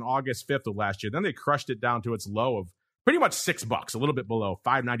 $11.50 on August 5th of last year. Then they crushed it down to its low of pretty much $6, a little bit below,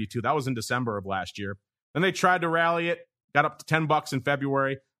 $5.92. That was in December of last year. Then they tried to rally it, got up to $10 in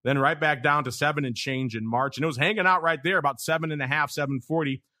February, then right back down to $7 and change in March. And it was hanging out right there, about $7.50,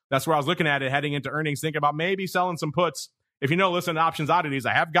 $7.40. That's where I was looking at it heading into earnings, thinking about maybe selling some puts. If you know, listen to Options Oddities,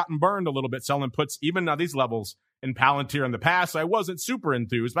 I have gotten burned a little bit selling puts, even at these levels in Palantir in the past. I wasn't super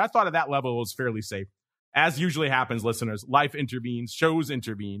enthused, but I thought at that level it was fairly safe. As usually happens, listeners, life intervenes, shows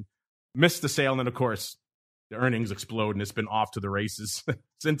intervene, missed the sale, and then, of course, the earnings explode, and it's been off to the races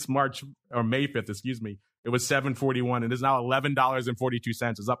since May 5th, It was $7.41. It is now $11.42.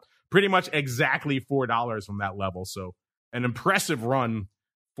 It's up pretty much exactly $4 from that level. So an impressive run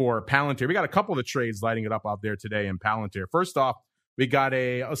for Palantir. We got a couple of the trades lighting it up out there today in Palantir. First off, We got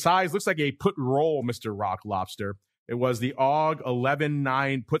a size, looks like a put roll, Mr. Rock Lobster. It was the AUG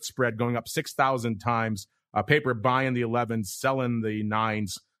 11-9 put spread going up 6,000 times. Paper buying the 11s, selling the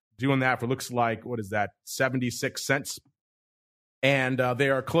 9s, doing that for looks like, what is that, 76 cents. And they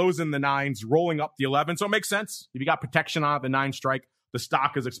are closing the 9s, rolling up the 11. So it makes sense. If you got protection on the 9 strike, the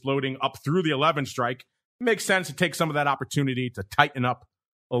stock is exploding up through the 11 strike. It makes sense to take some of that opportunity to tighten up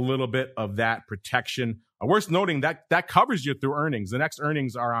a little bit of that protection. Worth noting that that covers you through earnings. The next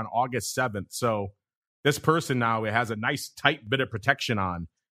earnings are on August 7th. So this person now has a nice tight bit of protection on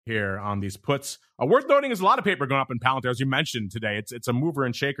here on these puts. Worth noting is a lot of paper going up in Palantir, as you mentioned today. It's a mover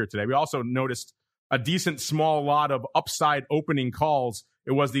and shaker today. We also noticed a decent small lot of upside opening calls.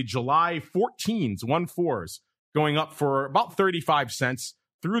 It was the July 14s, 1-4s, going up for about 35 cents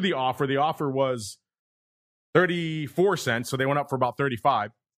through the offer. The offer was 34 cents, so they went up for about 35.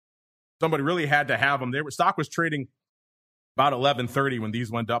 Somebody really had to have them. Stock was trading about 11.30 when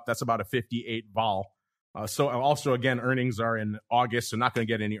these went up. That's about a 58 vol. So also, again, earnings are in August, so not going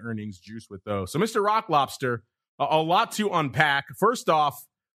to get any earnings juice with those. So, Mr. Rock Lobster, a lot to unpack. First off,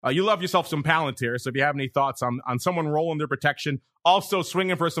 you love yourself some Palantir, so if you have any thoughts on someone rolling their protection, also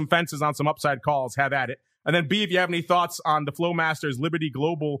swinging for some fences on some upside calls, have at it. And then B, if you have any thoughts on the FLOWMASTERs, Liberty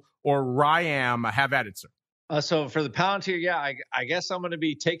Global, or RYAM, have at it, sir. So for the Palantir, I guess I'm going to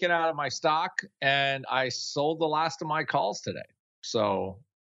be taken out of my stock, and I sold the last of my calls today. So,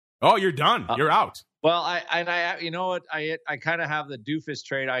 oh, you're done. You're out. Well, I you know what, I kind of have the doofus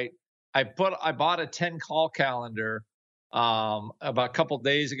trade. I bought a 10 call calendar about a couple of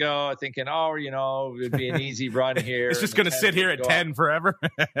days ago, thinking, it'd be an easy run here. It's just going to sit here at 10 forever.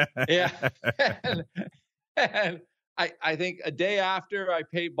 Yeah, and I think a day after I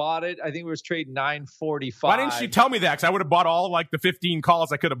bought it, I think it was trading 9.45. Why didn't you tell me that? Because I would have bought all like the 15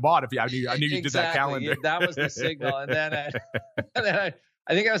 calls I could have bought if I knew you did that calendar. That was the signal. And then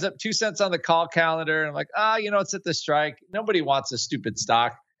I think I was up 2 cents on the call calendar. And I'm like, it's at the strike. Nobody wants a stupid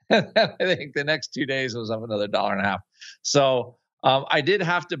stock. I think the next 2 days was up another $1.50. So I did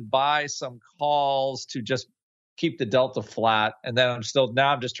have to buy some calls to just keep the delta flat. And then I'm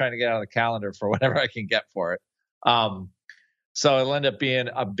just trying to get out of the calendar for whatever I can get for it. So it'll end up being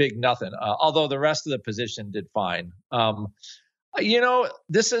a big nothing. Although the rest of the position did fine.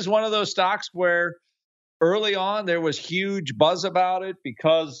 This is one of those stocks where early on there was huge buzz about it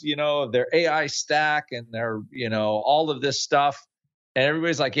because, of their AI stack and their, all of this stuff. And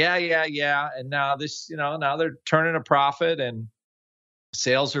everybody's like, yeah. And now now they're turning a profit and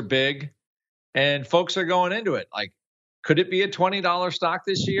sales are big and folks are going into it. Like, could it be a $20 stock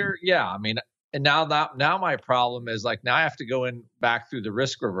this year? Yeah. I mean, and now my problem is like, now I have to go back through the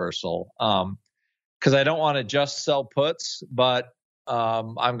risk reversal. Cause I don't want to just sell puts, but,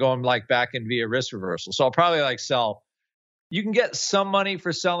 I'm going like back in via risk reversal. So I'll probably sell. You can get some money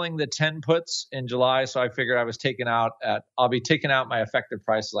for selling the 10 puts in July. So I figured I'll be taking out my effective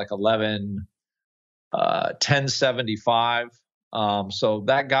price like 10.75. So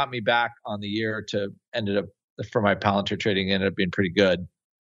that got me back on the year ended up for my Palantir trading ended up being pretty good.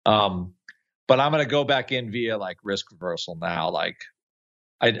 But I'm going to go back in via like risk reversal now. Like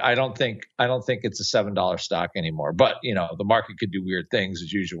I don't think it's a $7 stock anymore, but the market could do weird things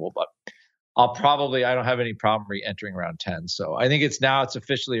as usual, but I don't have any problem re-entering around 10. So I think it's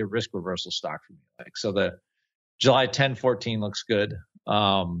officially a risk reversal stock for me. So the July 10-14 looks good.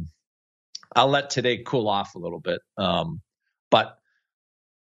 I'll let today cool off a little bit. But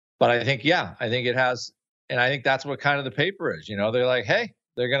I think it has, and I think that's what kind of the paper is, they're like, hey,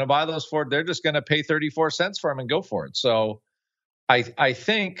 they're going to buy those for, they're just going to pay 34 cents for them and go for it. So I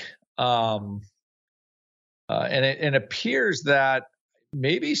think, and it appears that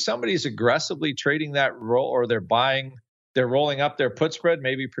maybe somebody's aggressively trading that roll, or they're rolling up their put spread,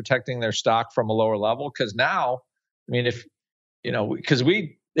 maybe protecting their stock from a lower level. Cause now, I mean, because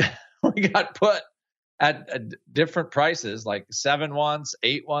we got put at different prices, like 7 once,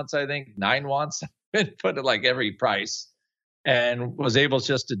 8 once, I think 9 once, been put at like every price, and was able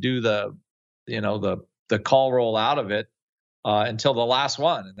just to do the call roll out of it until the last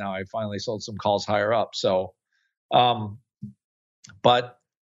one. And now I finally sold some calls higher up. So, but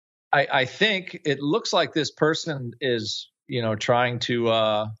I think it looks like this person is, trying to,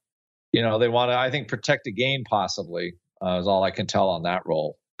 they want to, I think, protect a gain possibly, is all I can tell on that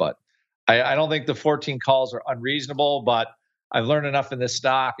roll. But I don't think the 14 calls are unreasonable, but I've learned enough in this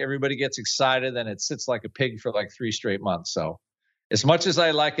stock. Everybody gets excited and it sits like a pig for like 3 straight months. So as much as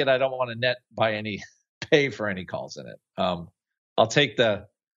I like it, I don't want to pay for any calls in it. I'll take the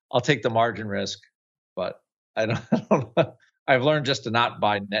margin risk, but I don't I've learned just to not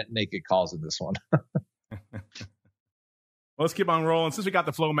buy naked calls in this one. let's keep on rolling. Since we got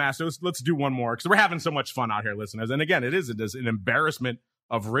the FLOWMASTER, let's do one more because we're having so much fun out here, listeners. And again, it is an embarrassment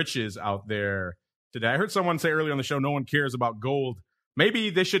of riches out there today. I heard someone say earlier on the show, no one cares about gold. Maybe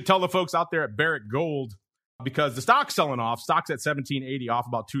they should tell the folks out there at Barrick Gold, because the stock's selling off. Stock's at 1780, off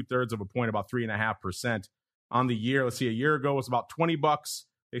about 2/3 of a point, about 3.5% on the year. Let's see, a year ago it was about $20.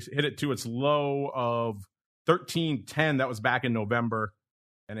 They hit it to its low of 13.10. That was back in November.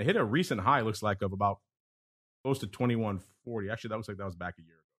 And it hit a recent high, looks like, of about close to 21.40. Actually, that looks like that was back a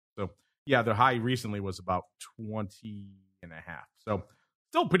year ago. So, yeah, the high recently was about 20.5. So,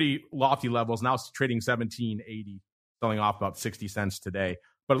 still pretty lofty levels. Now it's trading 17.80, selling off about 60 cents today.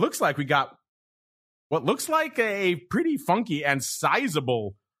 But it looks like we got what looks like a pretty funky and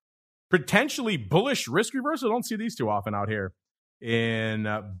sizable, potentially bullish risk reversal. Don't see these too often out here in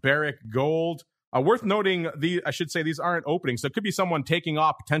Barrick Gold. Worth noting, I should say these aren't opening, so it could be someone taking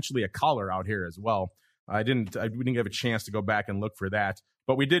off potentially a collar out here as well. We didn't have a chance to go back and look for that,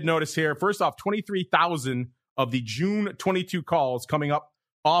 but we did notice here. First off, 23,000 of the June 22 calls coming up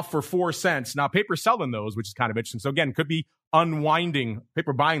off for 4 cents. Now, paper selling those, which is kind of interesting. So again, could be unwinding,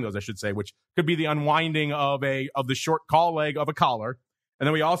 paper buying those, I should say, which could be the unwinding of the short call leg of a collar. And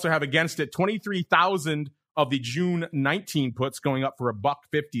then we also have against it 23,000 of the June 19 puts going up for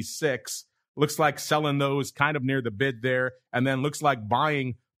 $1.56. Looks like selling those kind of near the bid there. And then looks like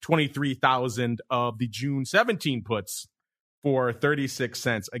buying 23,000 of the June 17 puts for 36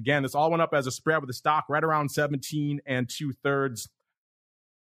 cents. Again, this all went up as a spread with the stock right around 17 2/3.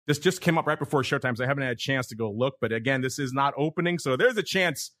 This just came up right before showtime, so I haven't had a chance to go look. But again, this is not opening, so there's a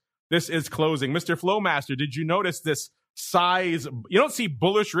chance this is closing. Mr. FLOWMASTER, did you notice this size? You don't see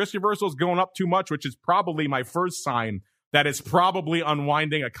bullish risk reversals going up too much, which is probably my first sign that it's probably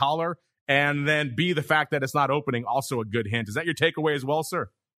unwinding a collar. And then B, the fact that it's not opening, also a good hint. Is that your takeaway as well, sir?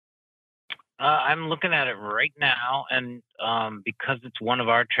 I'm looking at it right now, and because it's one of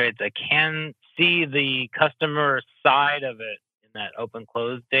our trades, I can see the customer side of it in that open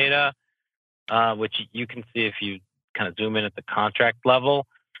close data, which you can see if you kind of zoom in at the contract level.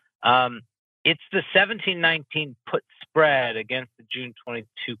 It's the 1719 put spread against the June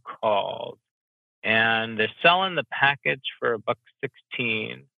 22 calls, and they're selling the package for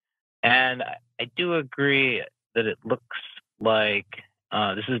 $1.16. And I do agree that it looks like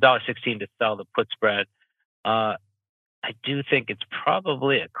this is $1.16 to sell the put spread. I do think it's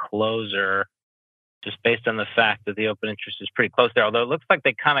probably a closer, just based on the fact that the open interest is pretty close there. Although it looks like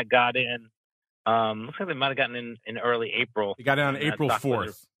they kind of got in. Looks like they might have gotten in early April. They got in on April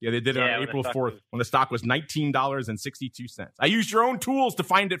 4th. Yeah, they did it on April 4th when the stock was $19.62. I used your own tools to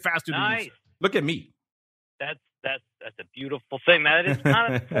find it faster than you. Look at me. That's a beautiful thing. That is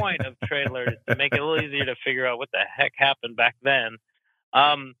kind of the point of trade alerts, to make it a little easier to figure out what the heck happened back then.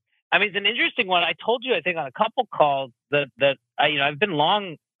 I mean, it's an interesting one. I told you, I think, on a couple calls that I've been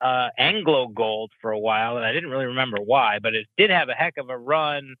long Anglo Gold for a while, and I didn't really remember why, but it did have a heck of a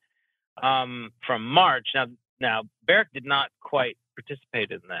run from March. Now Barrick did not quite participate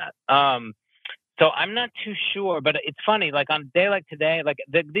in that. So I'm not too sure, but it's funny. Like on a day like today, like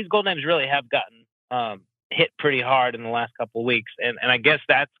these gold names really have gotten hit pretty hard in the last couple of weeks, and I guess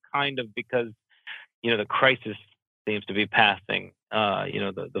that's kind of because the crisis seems to be passing.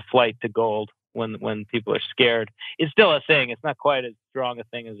 The flight to gold when people are scared is still a thing. It's not quite as strong a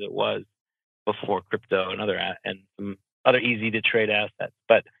thing as it was before crypto and some other easy to trade assets.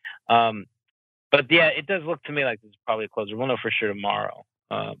 But yeah, it does look to me like this is probably a closer. We'll know for sure tomorrow.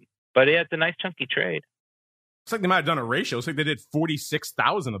 But yeah, it's a nice chunky trade. Looks like they might have done a ratio. Looks like they did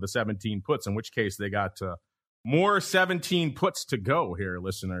 46,000 of the 17 puts, in which case they got more 17 puts to go here,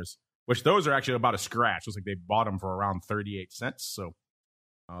 listeners, which those are actually about a scratch. Looks like they bought them for around 38 cents. So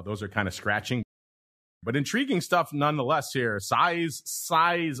those are kind of scratching. But intriguing stuff nonetheless here.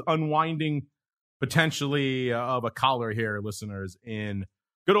 Size unwinding potentially of a collar here, listeners, in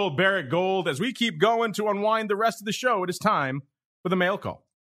good old Barrick Gold. As we keep going to unwind the rest of the show, it is time for the mail call.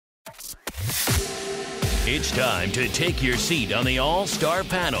 It's time to take your seat on the All-Star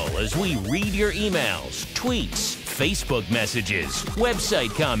panel as we read your emails, tweets, Facebook messages, website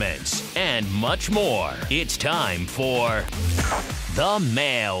comments, and much more. It's time for the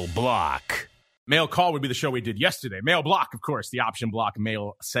Mail Block. Mail call would be the show we did yesterday. Mail block, of course, the option block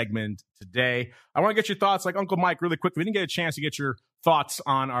mail segment today. I want to get your thoughts, like Uncle Mike, really quick. We didn't get a chance to get your thoughts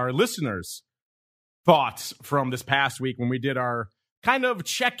on our listeners' thoughts from this past week when we did our kind of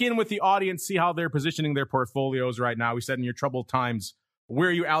check in with the audience, see how they're positioning their portfolios right now. We said in your troubled times, where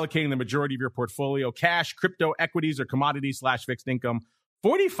are you allocating the majority of your portfolio? Cash, crypto, equities, or commodities / fixed income?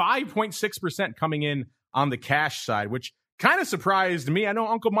 45.6% coming in on the cash side, which kind of surprised me. I know,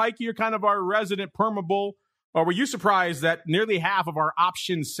 Uncle Mike, you're kind of our resident permabull. Or were you surprised that nearly half of our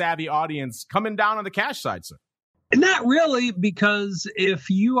options-savvy audience coming down on the cash side, sir? Not really, because if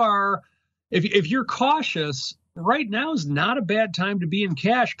you're cautious, right now is not a bad time to be in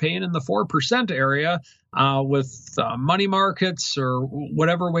cash, paying in the 4% area with money markets or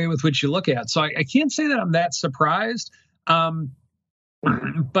whatever way with which you look at. So I can't say that I'm that surprised,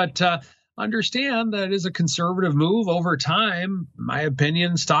 but understand that it is a conservative move over time. In my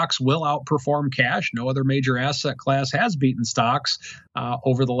opinion, stocks will outperform cash. No other major asset class has beaten stocks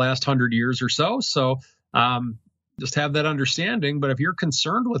over the last 100 years or so. So just have that understanding. But if you're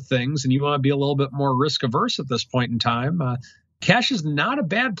concerned with things and you want to be a little bit more risk averse at this point in time, cash is not a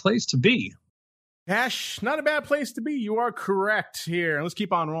bad place to be. Cash, not a bad place to be. You are correct here. And let's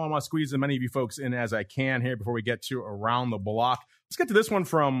keep on rolling. I want to squeeze as many of you folks in as I can here before we get to Around the Block. Let's get to this one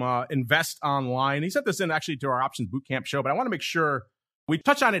from Invest Online. He sent this in actually to our Options Bootcamp show, but I want to make sure we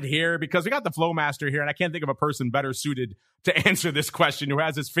touch on it here because we got the FLOWMASTer here, and I can't think of a person better suited to answer this question, who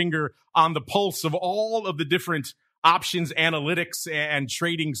has his finger on the pulse of all of the different options, analytics, and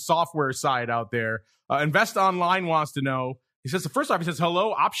trading software side out there. Invest Online wants to know, he says, first off, he says,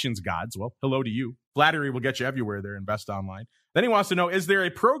 hello, options gods. Well, hello to you. Flattery will get you everywhere there, Invest Online. Then he wants to know, is there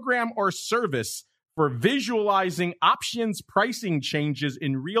a program or service for visualizing options pricing changes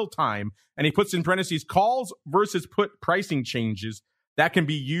in real time? And he puts in parentheses, calls versus put pricing changes that can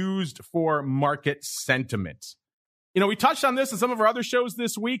be used for market sentiment. You know, we touched on this in some of our other shows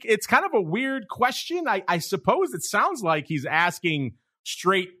this week. It's kind of a weird question. I suppose it sounds like he's asking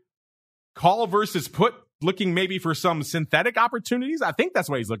straight call versus put, looking maybe for some synthetic opportunities. I think that's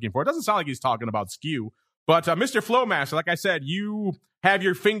what he's looking for. It doesn't sound like he's talking about skew. But Mr. FLOWMASTer, like I said, you have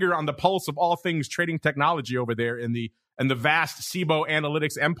your finger on the pulse of all things trading technology over there in the vast CBOE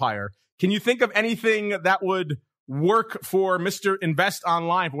analytics empire. Can you think of anything that would work for Mr. Invest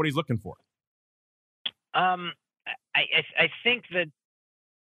Online for what he's looking for? I think that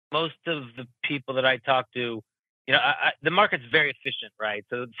most of the people that I talk to, you know, the market's very efficient, right?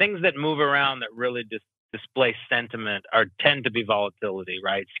 So things that move around that really display sentiment tend to be volatility,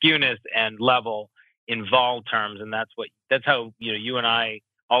 right? Skewness and level in vol terms, and that's how you and I,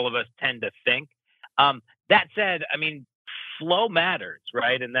 all of us, tend to think. That said, I mean, flow matters,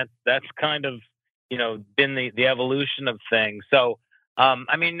 right? And that's kind of been the evolution of things. So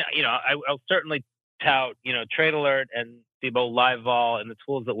I mean, I'll certainly tout Trade Alert and CBOE Live Vol and the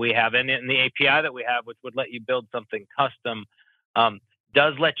tools that we have, and the API that we have, which would let you build something custom,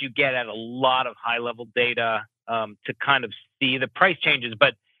 does let you get at a lot of high level data to kind of see the price changes.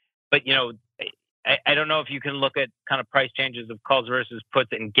 But I don't know if you can look at kind of price changes of calls versus puts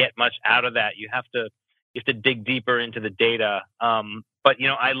and get much out of that. You have to dig deeper into the data. But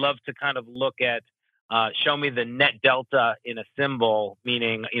I love to kind of look at show me the net delta in a symbol,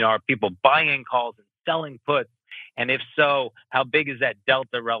 meaning are people buying calls and selling puts? And if so, how big is that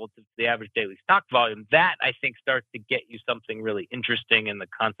delta relative to the average daily stock volume? That, I think, starts to get you something really interesting in the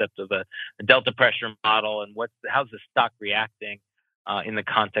concept of a delta pressure model and how's the stock reacting in the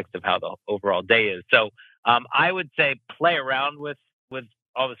context of how the overall day is. So I would say play around with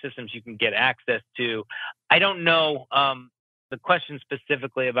all the systems you can get access to. I don't know the question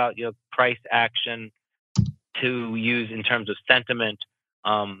specifically about price action to use in terms of sentiment.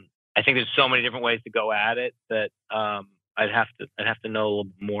 I think there's so many different ways to go at it that I'd have to know a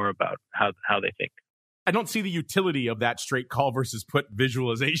little more about how they think. I don't see the utility of that straight call versus put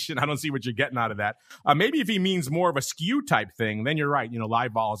visualization. I don't see what you're getting out of that. Maybe if he means more of a skew type thing, then you're right.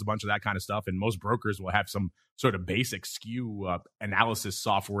 Live Vol is a bunch of that kind of stuff, and most brokers will have some sort of basic skew analysis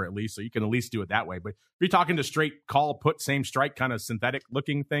software at least, so you can at least do it that way. But if you're talking to straight call, put, same strike kind of synthetic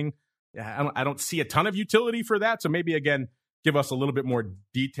looking thing, I don't see a ton of utility for that. So maybe, again, give us a little bit more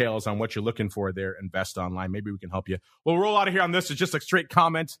details on what you're looking for there, Invest Online. Maybe we can help you. We'll roll out of here on this. It's just a straight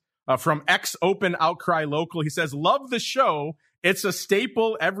comment from Open Outcry Local. He says, love the show. It's a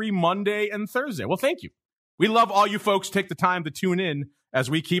staple every Monday and Thursday. Well, thank you. We love all you folks take the time to tune in as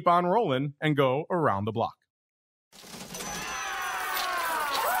we keep on rolling and go around the block.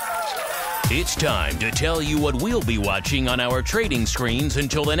 It's time to tell you what we'll be watching on our trading screens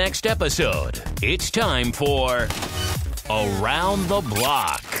until the next episode. It's time for Around the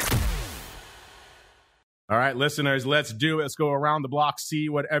Block. All right, listeners, let's do it. Let's go around the block, see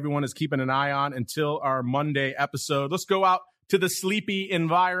what everyone is keeping an eye on until our Monday episode. Let's go out to the sleepy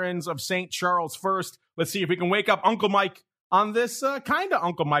environs of St. Charles first. Let's see if we can wake up Uncle Mike on this kind of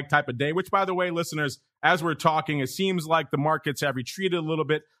Uncle Mike type of day, which, by the way, listeners, as we're talking, it seems like the markets have retreated a little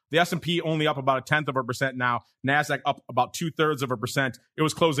bit. The S&P only up about 0.1% now. NASDAQ up about 0.2%. It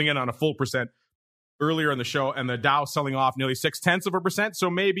was closing in on a full percent earlier in the show, and the Dow selling off nearly 0.6%. So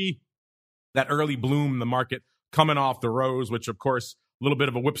maybe that early bloom in the market coming off the rose, which, of course, a little bit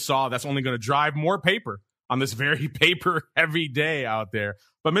of a whipsaw that's only going to drive more paper on this very paper-heavy day out there.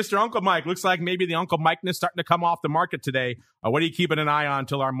 But Mr. Uncle Mike, looks like maybe the Uncle Mike-ness starting to come off the market today. What are you keeping an eye on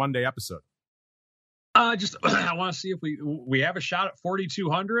until our Monday episode? I want to see if we have a shot at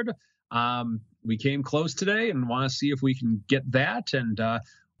 4,200. We came close today and want to see if we can get that. And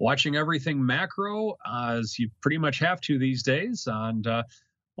watching everything macro, as you pretty much have to these days. And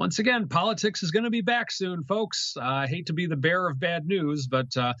once again, politics is going to be back soon, folks. I hate to be the bearer of bad news,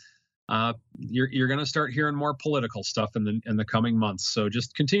 but you're going to start hearing more political stuff in the coming months. So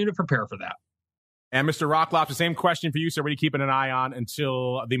just continue to prepare for that. And Mr. Rockloff, the same question for you, sir. What are you keeping an eye on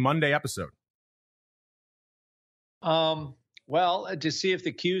until the Monday episode? Well, to see if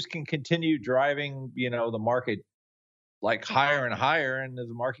the Qs can continue driving, the market like higher and higher, and the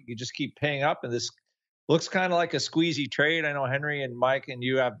market can just keep paying up. And this looks kind of like a squeezy trade. I know Henry and Mike and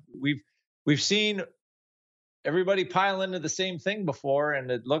you we've seen everybody pile into the same thing before,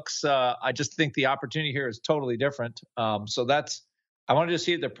 and it looks. I just think the opportunity here is totally different. So I wanted to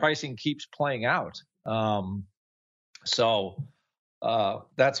see if the pricing keeps playing out. That's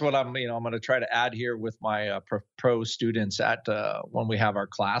what I'm going to try to add here with my pro students at when we have our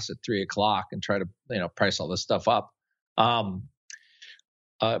class at 3:00 and try to price all this stuff up. And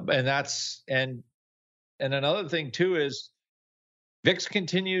another thing too is VIX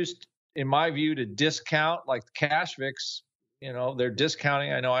continues, in my view, to discount like the cash VIX. They're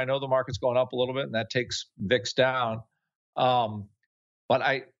discounting. I know the market's going up a little bit, and that takes VIX down. But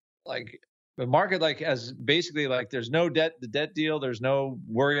I like. The market, as basically there's no debt, the debt deal, there's no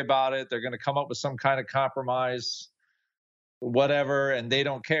worry about it. They're going to come up with some kind of compromise, whatever, and they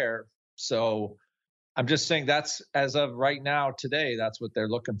don't care. So I'm just saying that's, as of right now, today, that's what they're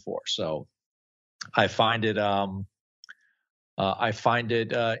looking for. So I find it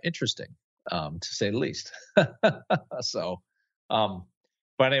interesting, to say the least. But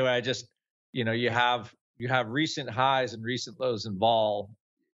anyway, I just, you have recent highs and recent lows in vol.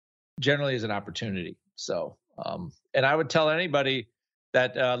 Generally is an opportunity. So, and I would tell anybody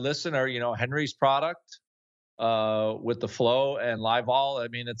that listener, Henry's product with the flow and live vol. I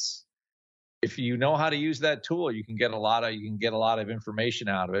mean, if you know how to use that tool, you can get a lot of information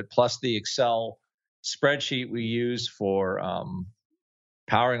out of it. Plus the Excel spreadsheet we use for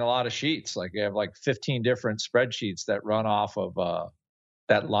powering a lot of sheets. Like you have 15 different spreadsheets that run off of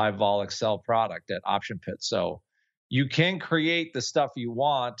that live vol Excel product at Option Pit. So you can create the stuff you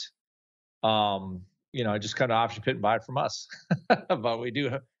want. Just kind of Option Pit and buy it from us. But we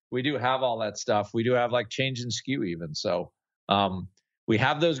do have all that stuff. We do have change in SKU even. So we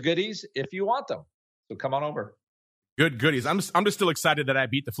have those goodies if you want them. So come on over. Good goodies. I'm just still excited that I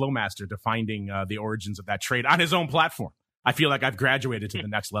beat the FLOWMASTER to finding the origins of that trade on his own platform. I feel like I've graduated to the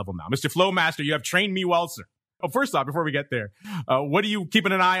next level now. Mr. FLOWMASTER, you have trained me well, sir. Oh, first off, before we get there, what are you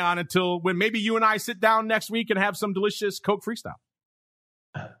keeping an eye on until when maybe you and I sit down next week and have some delicious Coke Freestyle?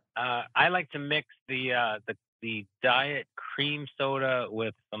 I like to mix the diet cream soda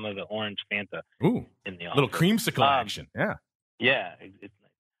with some of the orange Fanta. Ooh, in the office. Little creamsicle action. Yeah. Yeah, it's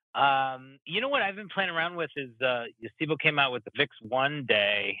nice. You know what I've been playing around with is CBOE came out with the VIX 1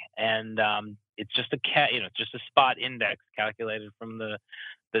 day, and it's just it's just a spot index calculated from the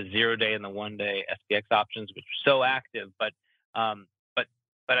 0 day and the 1 day SPX options, which are so active, but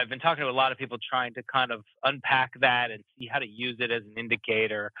I've been talking to a lot of people trying to kind of unpack that and see how to use it as an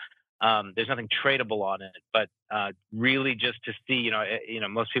indicator. There's nothing tradable on it, but really just to see,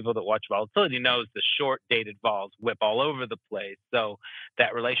 most people that watch volatility knows the short dated vols whip all over the place. So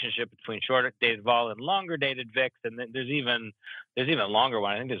that relationship between short dated vol and longer dated VIX, and then there's even a longer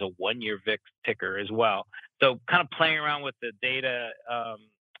one. I think there's a 1 year VIX ticker as well. So kind of playing around with the data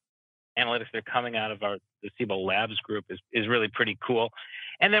analytics that are coming out of the CBOE Labs group is really pretty cool.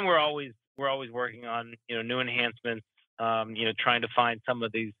 And then we're always working on new enhancements, trying to find some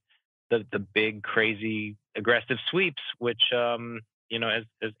of these the big crazy aggressive sweeps, which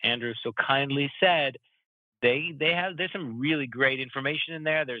as Andrew so kindly said, there's some really great information in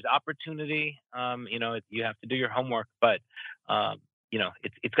there. There's opportunity. You have to do your homework, but I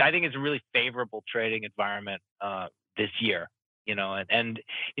think it's a really favorable trading environment this year.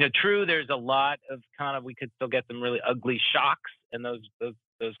 True, there's a lot of we could still get some really ugly shocks, and those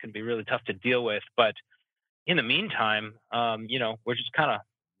can be really tough to deal with. But in the meantime, we're just kind of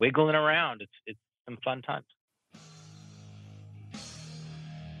wiggling around. It's some fun times.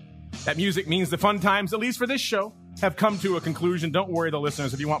 That music means the fun times, at least for this show, have come to a conclusion. Don't worry, though,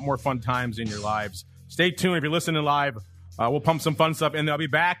 listeners. If you want more fun times in your lives, stay tuned. If you're listening live, we'll pump some fun stuff in there. I'll be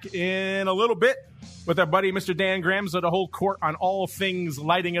back in a little bit with our buddy, Mr. Dan Graham, so the whole court on all things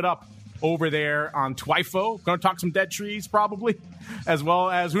lighting it up over there on TWIFO. Going to talk some dead trees probably, as well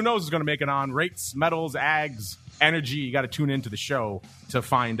as who knows is going to make it on rates, metals, ags, energy. You got to tune into the show to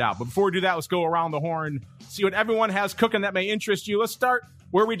find out. But before we do that, let's go around the horn, see what everyone has cooking that may interest you. Let's start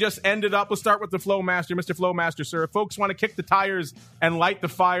where we just ended up. Let's start with the FLOWMASTER. Mr. FLOWMASTER, sir, if folks want to kick the tires and light the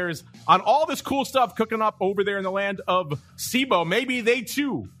fires on all this cool stuff cooking up over there in the land of CBOE, maybe they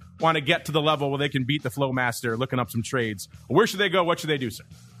too want to get to the level where they can beat the FLOWMASTER looking up some trades. Where should they go? What should they do, sir?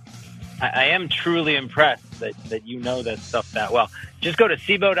 I am truly impressed that you know that stuff that well. Just go to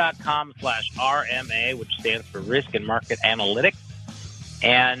CBOE.com/RMA, which stands for Risk and Market Analytics.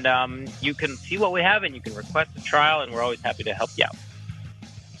 And you can see what we have, and you can request a trial, and we're always happy to help you out.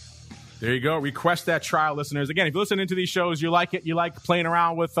 There you go. Request that trial, listeners. Again, if you're listening to these shows, you like it, you like playing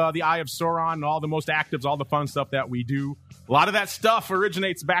around with the Eye of Sauron and all the most actives, all the fun stuff that we do. A lot of that stuff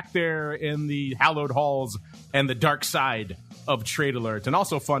originates back there in the hallowed halls and the dark side of Trade Alerts. And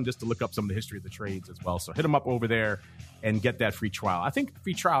also fun just to look up some of the history of the trades as well. So hit them up over there and get that free trial. I think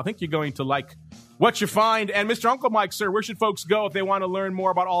you're going to like what you find. And Mr. Uncle Mike, sir, where should folks go if they want to learn more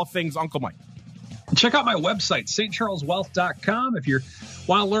about all things Uncle Mike? Check out my website, stcharleswealth.com. If you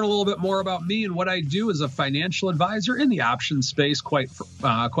want to learn a little bit more about me and what I do as a financial advisor in the options space quite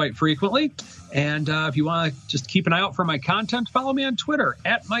frequently. And if you want to just keep an eye out for my content, follow me on Twitter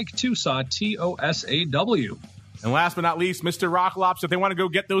at Mike TOSAW, TOSAW. And last but not least, Mr. Rock Lobster, if they want to go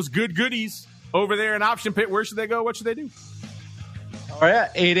get those good goodies over there in Option Pit, where should they go? What should they do? All right,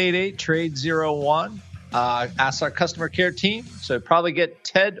 888-TRADE-01. Ask our customer care team. So probably get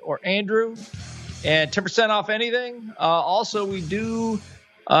Ted or Andrew. And 10% off anything. Also, we do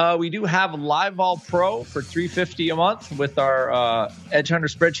have Live Vol Pro for $350 a month with our Edge Hunter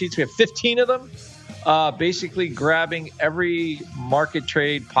spreadsheets. We have 15 of them, basically grabbing every market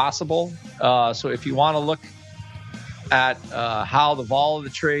trade possible. So if you want to look at how the vol of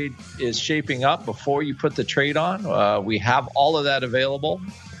the trade is shaping up before you put the trade on, we have all of that available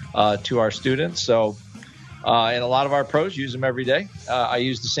to our students. So. And a lot of our pros use them every day. I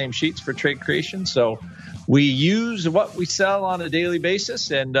use the same sheets for trade creation. So we use what we sell on a daily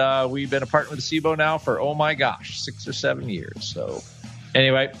basis. And we've been a partner with CBOE now for, 6 or 7 years. So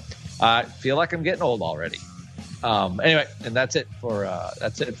anyway, I feel like I'm getting old already. Anyway, and that's it for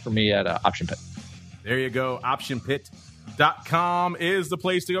me at Option Pit. There you go. OptionPit.com is the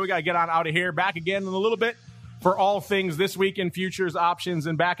place to go. We got to get on out of here. Back again in a little bit for all things this week in futures, options,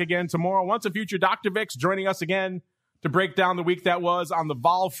 and back again tomorrow. Once a future, Dr. Vic's joining us again to break down the week that was on the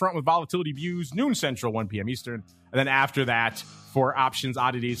vol front with Volatility Views, noon Central, 1 p.m. Eastern. And then after that, for options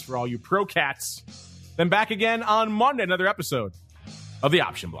oddities for all you pro cats. Then back again on Monday, another episode of the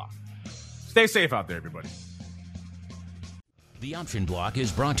Option Block. Stay safe out there, everybody. The Option Block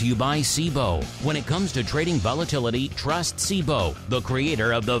is brought to you by CBOE. When it comes to trading volatility, trust CBOE, the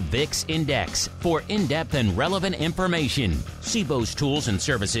creator of the VIX Index, for in-depth and relevant information. CBOE's tools and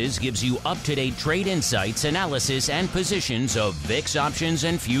services gives you up-to-date trade insights, analysis, and positions of VIX options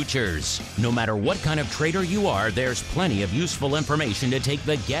and futures. No matter what kind of trader you are, there's plenty of useful information to take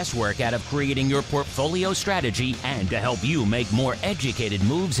the guesswork out of creating your portfolio strategy and to help you make more educated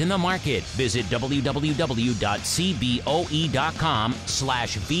moves in the market. Visit www.cboe.com/VIX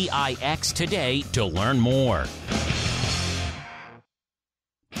today to learn more.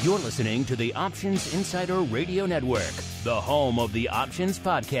 You're listening to the Options Insider Radio Network, the home of the Options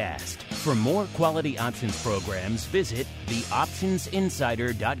Podcast. For more quality options programs, visit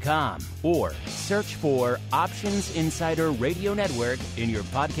theoptionsinsider.com or search for Options Insider Radio Network in your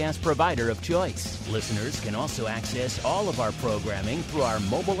podcast provider of choice. Listeners can also access all of our programming through our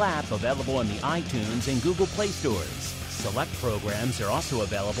mobile app available in the iTunes and Google Play stores. Select programs are also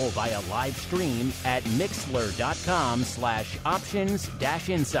available via live stream at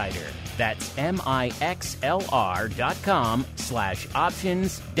mixlr.com/options-insider. That's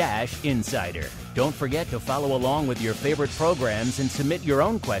mixlr.com/options-insider. Don't forget to follow along with your favorite programs and submit your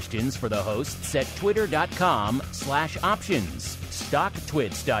own questions for the hosts at twitter.com/options,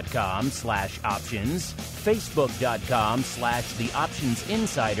 stocktwits.com/options,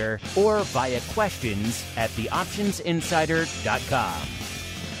 facebook.com/theoptionsinsider, or via questions at theoptionsinsider.com.